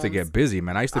chat rooms used to get busy,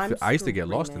 man. I used to get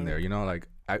lost in there. Like,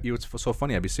 it was so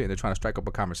funny. I'd be sitting there trying to strike up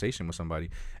a conversation with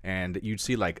somebody, and you'd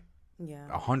see like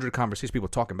 100 conversations, people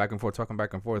talking back and forth,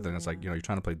 and it's like, you're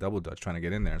trying to play double dutch, trying to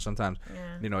get in there, and sometimes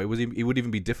it would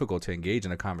even be difficult to engage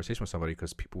in a conversation with somebody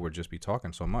because people would just be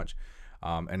talking so much,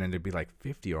 and then there'd be like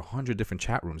 50 or 100 different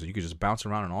chat rooms, and you could just bounce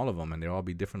around in all of them, and they'd all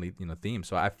be differently themed.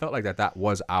 So I felt like that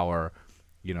was our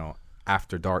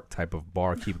after dark type of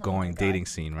bar, keep going dating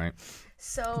scene, right?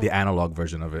 So the analog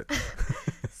version of it.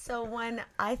 So when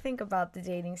I think about the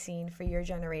dating scene for your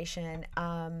generation,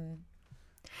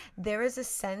 there is a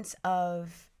sense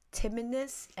of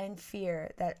timidness and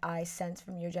fear that I sense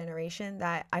from your generation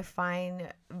that I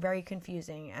find very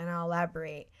confusing, and I'll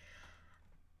elaborate.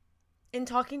 In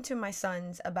talking to my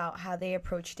sons about how they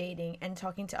approach dating and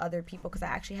talking to other people, because I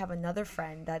actually have another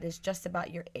friend that is just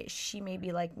about your age. She may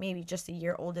be like maybe just a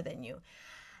year older than you.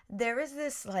 There is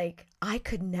this like, I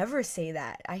could never say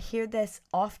that. I hear this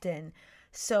often.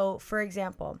 So, for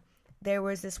example, there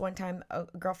was this one time a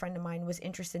girlfriend of mine was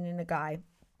interested in a guy.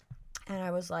 And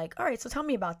I was like, all right, so tell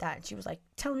me about that. And she was like,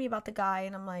 tell me about the guy.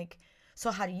 And I'm like,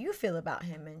 so how do you feel about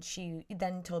him? And she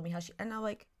then told me how she, and I'm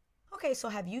like, okay, so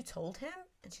have you told him?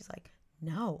 And she's like,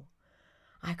 no,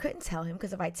 I couldn't tell him,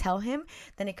 because if I tell him,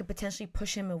 then it could potentially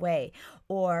push him away.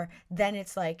 Or then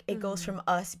it's like, it goes from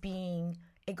us being,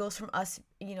 it goes from us,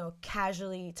 you know,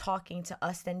 casually talking to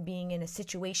us then being in a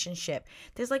situationship.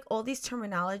 There's like all these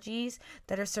terminologies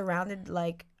that are surrounded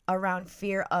like around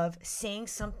fear of saying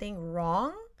something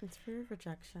wrong. It's fear of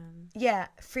rejection. Yeah,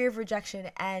 fear of rejection.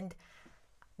 And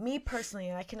me personally,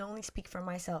 and I can only speak for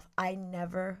myself, I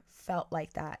never felt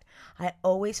like that. I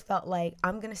always felt like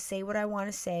I'm going to say what I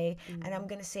want to say, and I'm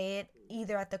going to say it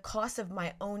either at the cost of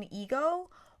my own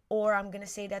ego, or I'm going to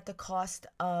say it at the cost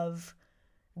of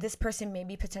this person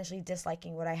maybe potentially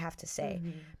disliking what I have to say,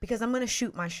 because I'm going to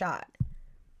shoot my shot.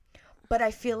 But I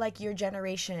feel like your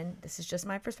generation, this is just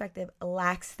my perspective,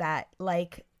 lacks that,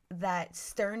 like that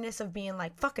sternness of being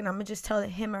like, fucking, I'm going to just tell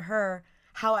him or her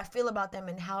how I feel about them,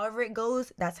 and however it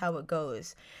goes, that's how it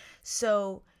goes.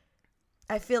 So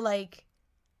I feel like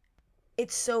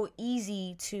it's so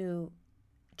easy to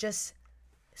just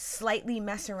slightly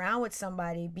mess around with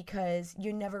somebody because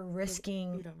you're never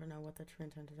risking. You don't know what their true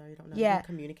intentions are. You don't know. Yeah. You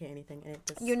communicate anything, and it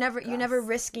just You're never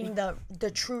risking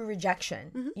the true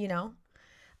rejection. You know,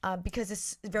 because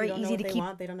it's very you don't know easy what to they keep.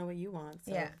 want. They don't know what you want.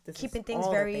 So Yeah. this Keeping is things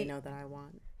all very- that they know that I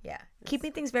want. Yeah,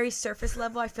 keeping things very surface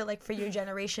level. I feel like for your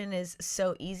generation is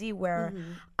so easy. Where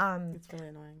It's really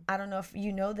annoying. I don't know if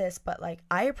you know this, but like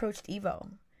I approached Evo,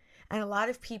 and a lot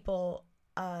of people,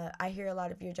 I hear a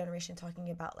lot of your generation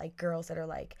talking about like girls that are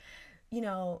like, you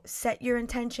know, set your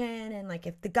intention, and like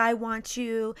if the guy wants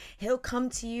you, he'll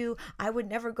come to you. I would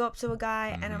never go up to a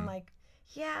guy, and I'm like,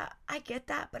 yeah, I get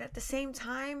that, but at the same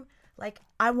time, like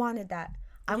I wanted that.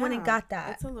 I went and got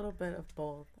that. It's a little bit of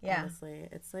both. Yeah. Honestly,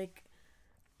 it's like,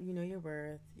 you know your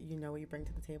worth. You know what you bring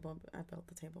to the table. I built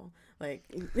the table. Like,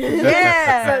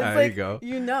 Yeah. So it's There like, you go.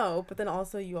 you know, but then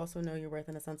also you also know your worth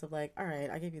in a sense of like, all right,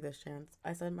 I gave you this chance.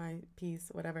 I said my piece,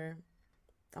 whatever.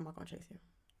 I'm not gonna chase you.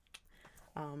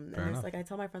 And Fair it's enough. like I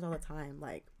tell my friends all the time.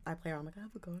 Like I play around. Like I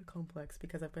have a god complex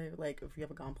because I feel like if you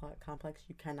have a god complex,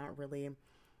 you cannot really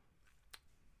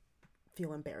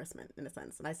feel embarrassment in a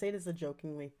sense. And I say this as a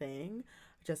jokingly thing,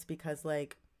 just because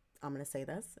like I'm gonna say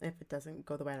this. If it doesn't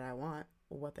go the way that I want,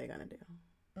 what they gonna do?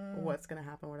 What's gonna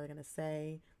happen? What are they gonna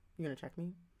say? You gonna check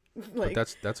me? But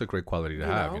that's a great quality to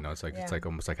have. know? You know, it's like Yeah. it's like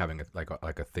almost like having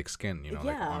a thick skin. You know,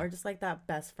 yeah, like, or just like that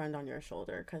best friend on your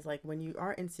shoulder. Because like when you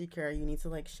are insecure, you need to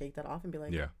like shake that off and be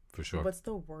like, yeah, for sure. what's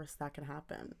the worst that can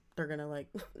happen? They're gonna like,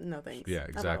 no thanks. Yeah, I'm not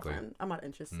a exactly. friend. I'm not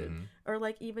interested. Mhm. Or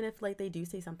like even if like they do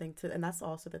say something to, and that's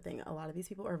also the thing. A lot of these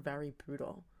people are very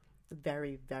brutal,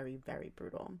 very very very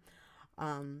brutal.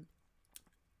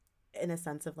 In a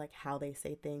sense of like how they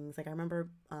say things. Like I remember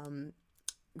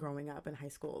growing up in high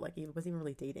school, like it wasn't even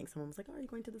really dating. Someone was like, oh, are you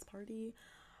going to this party?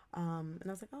 And I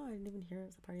was like, oh, I didn't even hear it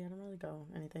was a party. I don't really go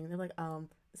or anything. They're like,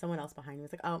 someone else behind me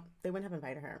was like, oh, they wouldn't have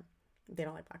invited her. They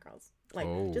don't like black girls. Like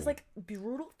just like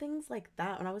brutal things like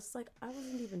that. And I was just like, I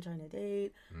wasn't even trying to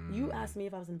date. You asked me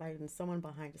if I was invited, and someone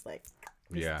behind just like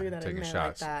just threw that in taking there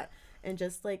shots. like that. And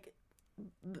just like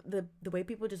the way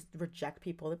people just reject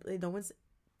people. No one's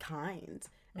kind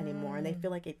anymore, and they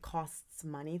feel like it costs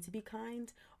money to be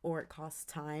kind, or it costs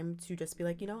time to just be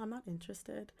like, you know, I'm not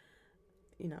interested,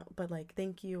 you know, but like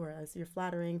thank you, or as you're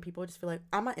flattering people, just feel like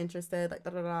I'm not interested, like da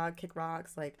da da, kick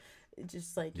rocks, like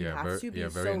just like you have to be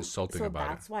very insulting so about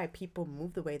that's why people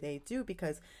move the way they do,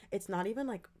 because it's not even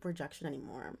like rejection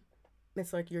anymore.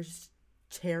 It's like you're just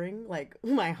tearing like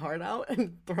my heart out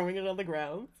and throwing it on the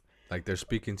ground. Like they're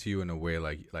speaking to you in a way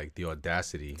like the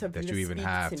audacity that you even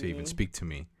have to even speak to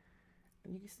me.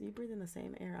 You breathe in the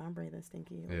same air I'm breathing,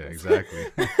 Stinky. Yeah, exactly.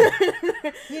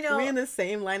 You know, we in the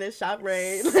same line as shop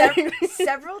right.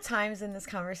 Several times in this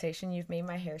conversation, you've made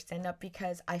my hair stand up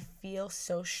because I feel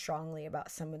so strongly about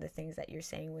some of the things that you're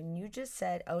saying. When you just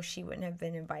said, oh, she wouldn't have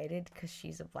been invited because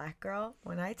she's a black girl.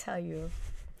 When I tell you,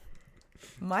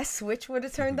 my switch would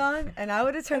have turned on, and I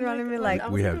would have turned around and been like,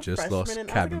 we have just lost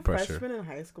cabin pressure. I was like a freshman in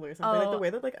high school or something. Like the way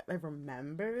that like I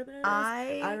remember this.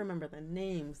 I remember the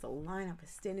names, the line I was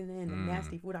standing in, the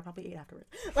nasty food I probably ate afterwards.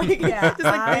 Like just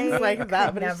like things like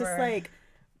that. But it's just like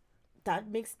that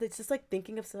makes it's just like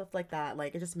thinking of stuff like that.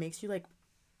 Like it just makes you like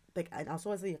and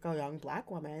also as a young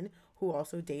black woman who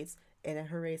also dates in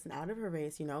her race and out of her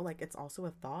race, you know, like it's also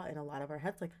a thought in a lot of our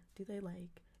heads. Like, do they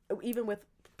like even with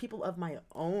people of my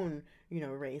own, you know,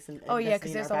 race and oh yeah,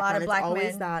 because there's a lot of black men.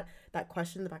 Always that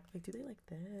question in the back, like, do they like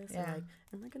this? Yeah. Or like,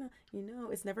 am I gonna, you know,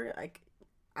 it's never like,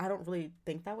 I don't really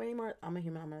think that way anymore. I'm a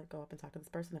human. I'm gonna go up and talk to this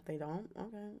person. If they don't,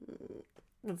 okay,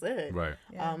 that's it. Right.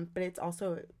 Yeah. But it's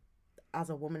also, as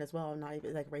a woman as well, not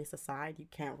even like race aside, you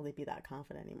can't really be that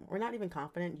confident anymore. Or not even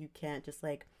confident, you can't just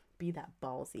like be that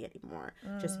ballsy anymore.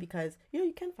 Just because, you know,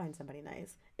 you can find somebody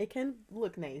nice. It can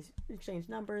look nice. You exchange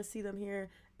numbers, see them here,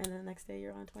 and then the next day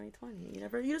you're on 2020.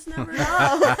 You just never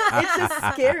know. It's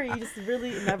just scary. You just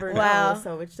really never know.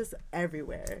 So it's just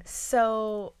everywhere.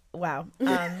 So wow.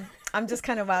 I'm just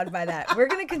kind of wowed by that. We're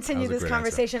going to continue this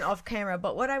conversation off camera,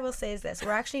 but what I will say is this.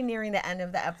 We're actually nearing the end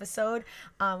of the episode.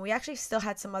 We actually still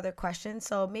had some other questions,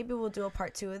 so maybe we'll do a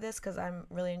part 2 of this because I'm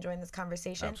really enjoying this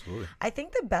conversation. Absolutely. I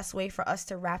think the best way for us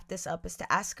to wrap this up is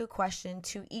to ask a question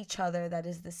to each other that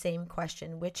is the same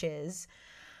question, which is,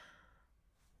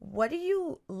 what do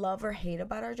you love or hate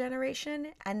about our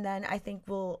generation? And then I think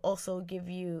we'll also give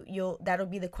that'll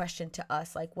be the question to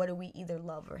us, like, what do we either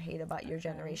love or hate about your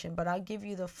generation? But I'll give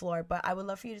you the floor, but I would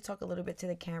love for you to talk a little bit to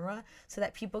the camera so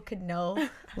that people could know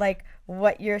like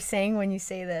what you're saying when you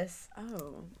say this.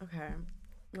 Oh, okay.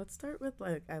 Let's start with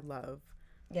like, I love.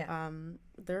 Yeah.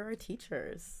 There are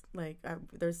teachers. Like,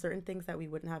 there's certain things that we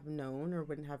wouldn't have known or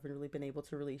wouldn't have really been able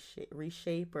to really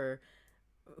reshape or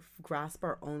grasp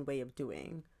our own way of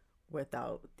doing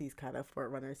without these kind of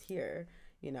forerunners here,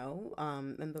 you know.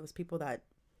 And those people that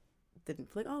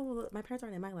didn't like, oh well, my parents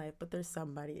aren't in my life, but there's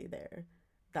somebody there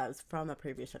that was from a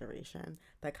previous generation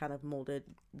that kind of molded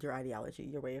your ideology,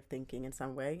 your way of thinking in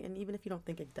some way. And even if you don't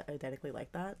think identically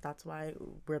like that, that's why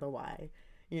we're the why,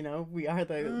 you know. We are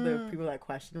the people that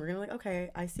question. We're gonna like, okay,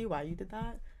 I see why you did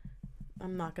that,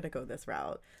 I'm not gonna go this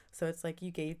route. So it's like,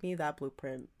 you gave me that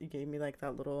blueprint, you gave me like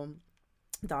that little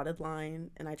dotted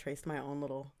line, and I traced my own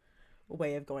little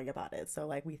way of going about it. So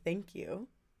like, we thank you.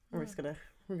 We're gonna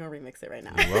remix it right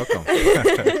now. You're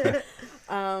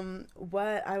welcome.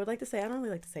 What I would like to say, I don't really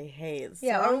like to say hate.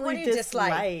 Yeah, or what do you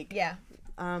dislike? Yeah.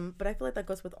 But I feel like that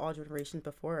goes with all generations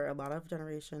before. A lot of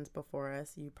generations before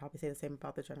us, you probably say the same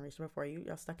about the generation before you.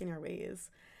 You're stuck in your ways.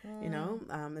 You know,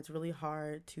 it's really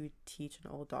hard to teach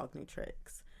an old dog new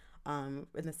tricks. In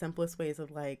the simplest ways of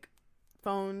like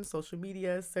phones, social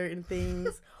media, certain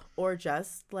things, or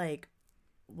just like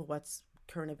what's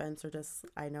current events, or just,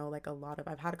 I know like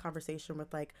I've had a conversation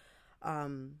with like I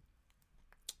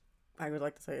would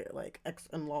like to say like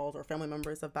ex-in-laws or family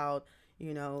members about,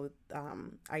 you know,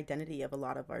 identity of a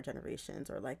lot of our generations,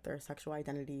 or like their sexual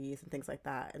identities and things like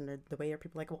that. And the way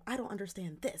people are like, well, I don't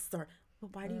understand this, or well,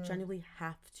 why do you genuinely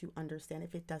have to understand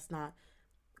if it does not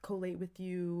collate with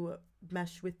you,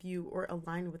 mesh with you, or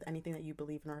align with anything that you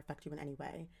believe in or affect you in any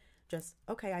way? Just,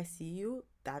 okay, I see you,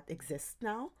 that exists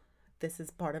now, this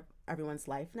is part of everyone's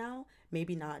life now,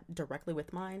 maybe not directly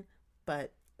with mine,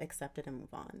 but accept it and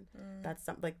move on. That's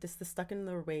something like, just the stuck in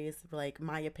their ways, like,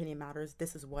 my opinion matters,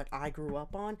 this is what I grew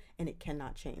up on, and it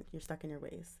cannot change. You're stuck in your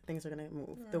ways, things are gonna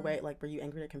move. The way, like, were you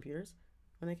angry at computers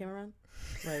when they came around?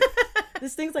 Like,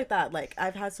 just things like that. Like,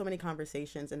 I've had so many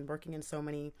conversations and working in so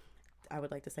many, I would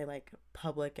like to say, like,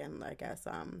 public and I guess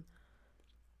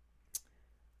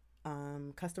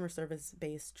customer service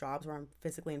based jobs where I'm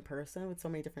physically in person with so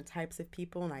many different types of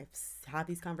people, and I have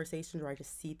these conversations where I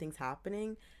just see things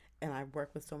happening, and I work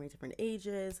with so many different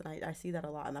ages, and I see that a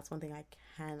lot. And that's one thing I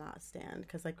cannot stand,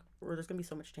 because like, there's gonna be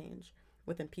so much change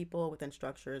within people, within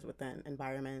structures, within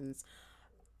environments,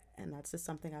 and that's just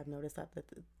something I've noticed that the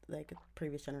like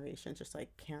previous generations just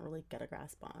like can't really get a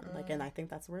grasp on. Like, and I think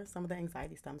that's where some of the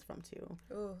anxiety stems from too.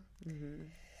 Ooh.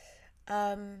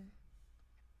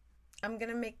 I'm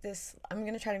gonna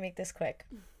try to make this quick.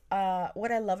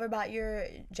 What I love about your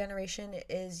generation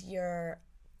is your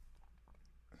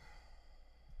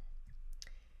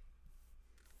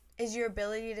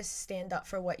ability to stand up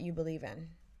for what you believe in.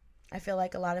 I feel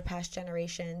like a lot of past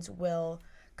generations will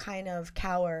kind of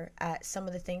cower at some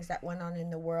of the things that went on in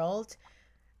the world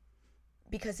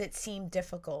because it seemed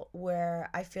difficult, where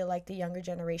I feel like the younger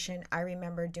generation, I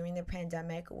remember during the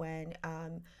pandemic when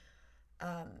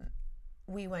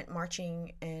we went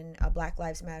marching in a Black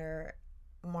Lives Matter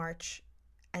march,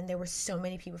 and there were so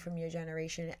many people from your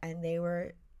generation, and they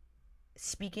were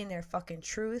speaking their fucking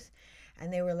truth,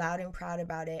 and they were loud and proud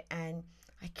about it. And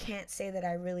I can't say that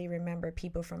I really remember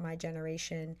people from my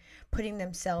generation putting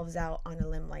themselves out on a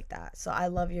limb like that. So I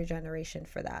love your generation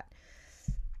for that.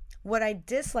 What I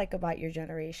dislike about your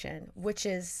generation, which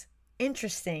is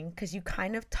interesting because you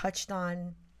kind of touched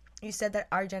on, you said that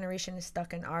our generation is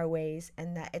stuck in our ways,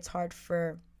 and that it's hard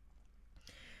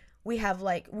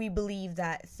we believe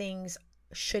that things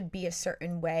should be a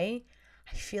certain way.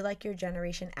 I feel like your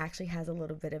generation actually has a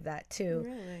little bit of that too.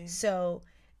 Really? So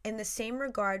in the same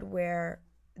regard where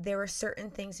there are certain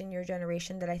things in your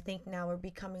generation that I think now are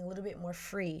becoming a little bit more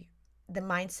free, the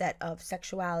mindset of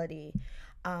sexuality,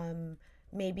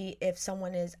 maybe if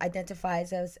someone is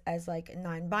identifies as like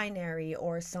non-binary,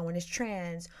 or someone is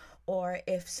trans, or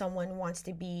if someone wants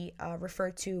to be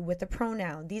referred to with a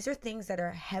pronoun. These are things that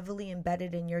are heavily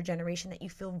embedded in your generation that you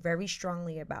feel very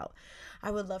strongly about. I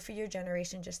would love for your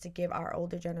generation just to give our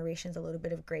older generations a little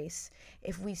bit of grace.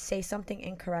 If we say something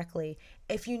incorrectly,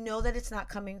 if you know that it's not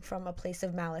coming from a place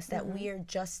of malice, that we are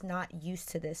just not used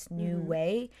to this new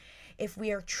way, if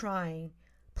we are trying,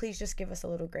 please just give us a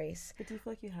little grace. But do you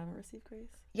feel like you haven't received grace?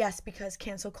 Yes, because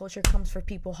cancel culture comes for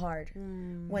people hard.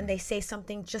 When they say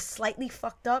something just slightly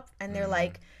fucked up and they're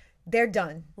like, they're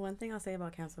done. One thing I'll say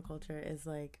about cancel culture is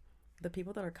like the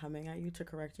people that are coming at you to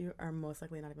correct you are most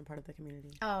likely not even part of the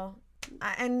community. Oh,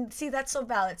 and see, that's so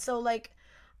valid. So like,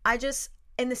 I just,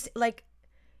 in this, like,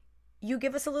 you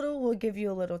give us a little, we'll give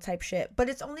you a little type shit. But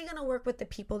it's only going to work with the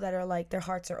people that are like, their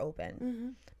hearts are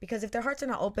open. Because if their hearts are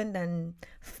not open, then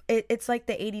it's like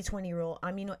the 80-20 rule.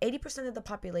 I mean, 80% of the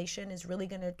population is really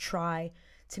going to try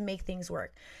to make things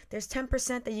work. There's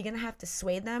 10% that you're going to have to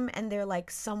sway them, and they're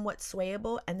like somewhat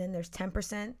swayable. And then there's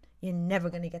 10%, you're never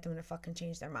going to get them to fucking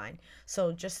change their mind.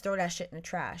 So just throw that shit in the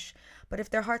trash. But if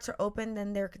their hearts are open,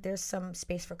 then there's some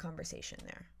space for conversation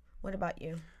there. What about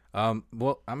you?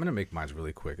 Well, I'm gonna make mine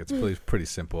really quick. It's pretty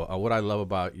simple. What I love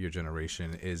about your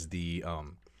generation is the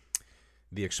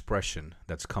expression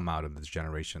that's come out of this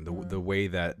generation. The way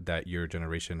that your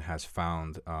generation has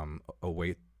found a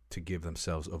way to give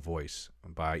themselves a voice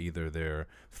by either their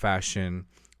fashion,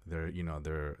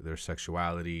 their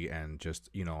sexuality, and just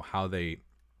how they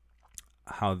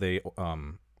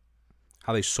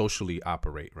socially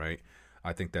operate. Right.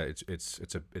 I think that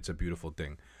it's a beautiful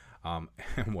thing.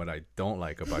 And what I don't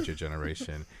like about your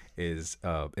generation is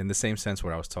in the same sense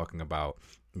where I was talking about,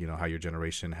 how your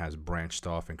generation has branched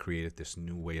off and created this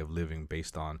new way of living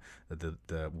based on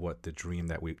the dream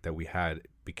that we had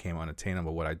became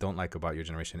unattainable. What I don't like about your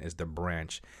generation is the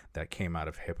branch that came out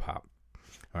of hip hop,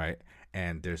 right?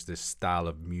 And there's this style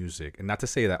of music, and not to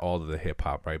say that all of the hip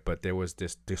hop, right? But there was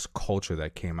this culture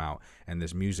that came out, and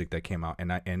this music that came out,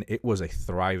 and it was a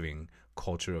thriving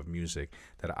culture of music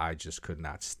that I just could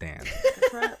not stand.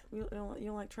 Trap? You don't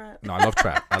like trap? No, I love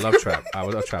trap. I love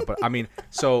trap. But I mean,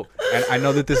 so, and I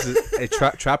know that this is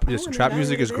trap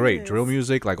music is great. Drill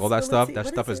music, like all that stuff. That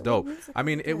stuff is dope. I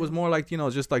mean, it was more like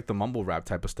just like the mumble rap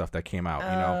type of stuff that came out.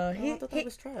 I thought that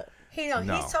was trap. No.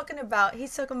 He's talking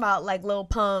about like Lil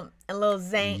Pump and Lil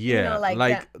Zane. Yeah,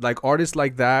 like artists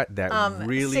like that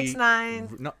really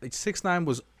 6ix9ine. No, 6ix9ine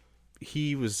was.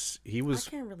 He was I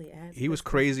can't really add. He was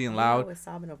crazy and loud. I was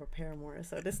sobbing over Paramore,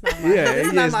 so this not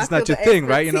it's not your thing,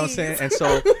 right? You know what I'm saying? And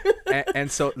so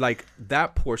and so like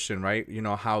that portion, right?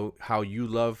 How you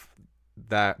love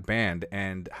that band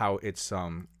and how it's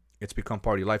become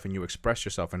part of your life and you express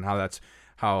yourself, and how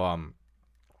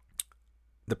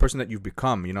the person that you've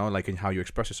become, like, and how you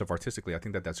express yourself artistically. I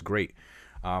think that that's great.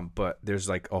 But there's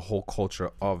like a whole culture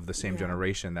of the same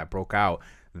generation that broke out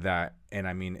and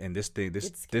I mean, and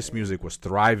this music was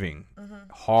thriving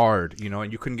hard,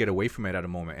 and you couldn't get away from it at a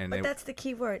moment. But that's the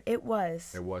key word. It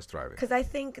was thriving. Because I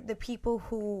think the people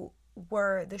who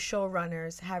were the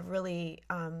showrunners have really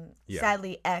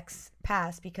sadly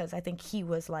passed, because I think he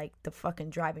was like the fucking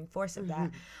driving force of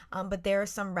that. But there are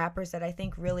some rappers that I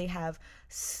think really have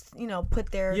put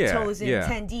their toes in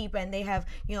 10 deep, and they have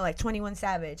like 21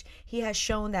 Savage. He has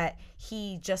shown that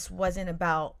he just wasn't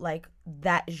about like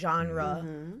that genre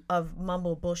of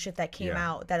mumble bullshit that came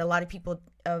out that a lot of people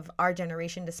of our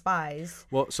generation despise.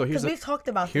 Well, so we've talked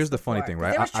about here's the funny thing,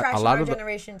 right? There was trash in our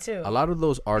generation too. A lot of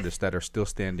those artists that are still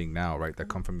standing now, right, that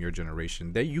come from your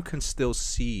generation, you can still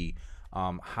see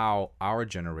how our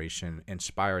generation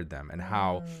inspired them, and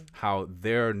how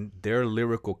their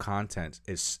lyrical content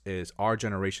is our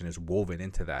generation is woven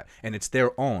into that, and it's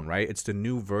their own, right? It's the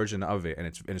new version of it, and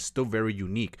it's still very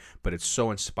unique, but it's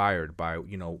so inspired by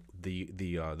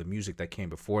the music that came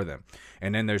before them.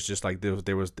 And then there's just like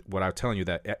there was what I was telling you,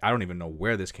 that I don't even know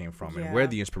where this came from and where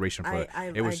the inspiration for I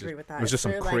agree with that. It was just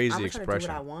some crazy expression.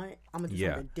 I'm gonna do what I want. I'm gonna do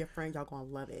something different. Y'all gonna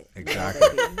love it. Exactly.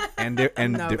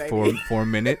 For a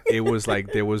minute it was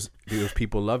like there was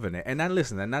people loving it. And then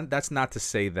listen, that's not to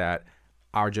say that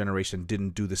our generation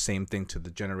didn't do the same thing to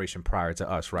the generation prior to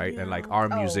us, right? And like our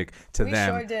music to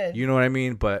them, sure did. You know what I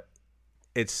mean? But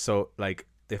it's so like,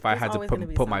 if I had to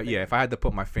if I had to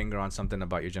put my finger on something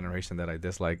about your generation that I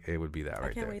dislike, it would be that right there.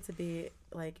 I can't wait to be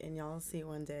like in y'all's seat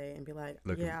one day and be like,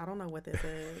 I don't know what this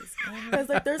is, because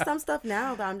like there's some stuff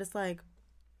now that I'm just like,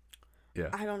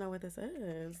 I don't know what this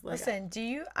is. Like, listen,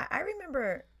 I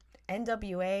remember,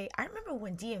 NWA. I remember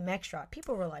when DMX dropped,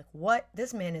 people were like, "What?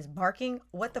 This man is barking.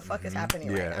 What the fuck is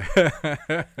happening right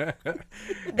now?"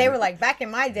 They were like, "Back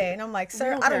in my day," and I'm like,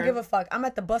 "Sir, I don't give a fuck. I'm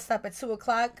at the bus stop at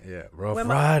 2:00. Yeah, Rough Where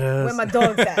Riders. my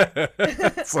dog's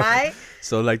at?" So, Right?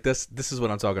 so like this is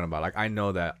what I'm talking about. Like I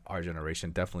know that our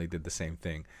generation definitely did the same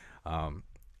thing.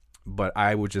 But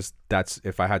I would just, that's,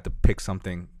 if I had to pick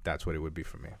something, that's what it would be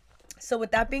for me. So with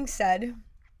that being said,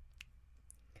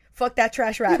 fuck that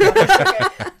trash rap. No, I'm just joking.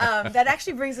 That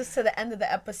actually brings us to the end of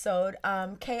the episode.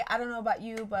 Kay, I don't know about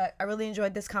you, but I really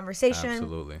enjoyed this conversation.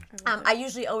 Absolutely. I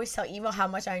usually always tell Eva how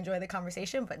much I enjoy the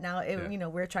conversation, but now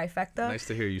we're trifecta. Nice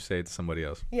to hear you say it to somebody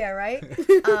else. Yeah, right.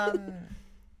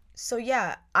 So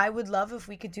yeah, I would love if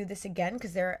we could do this again,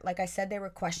 because like I said, there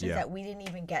were questions that we didn't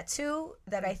even get to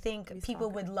that I think people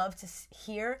would love to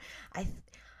hear. I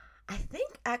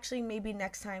think actually maybe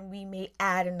next time we may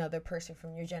add another person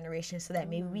from your generation so that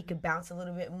maybe we could bounce a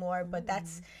little bit more. But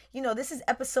that's, this is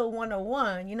episode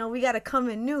 101. We got to come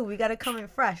in new. We got to come in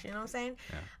fresh. You know what I'm saying?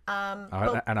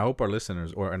 Yeah. And I hope our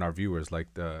listeners and our viewers,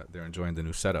 they're enjoying the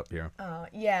new setup here.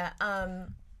 Yeah.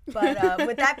 But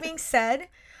with that being said,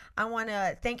 I want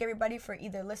to thank everybody for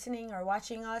either listening or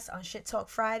watching us on Shit Talk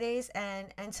Fridays. And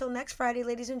until next Friday,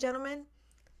 ladies and gentlemen,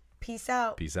 peace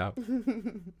out. Peace out.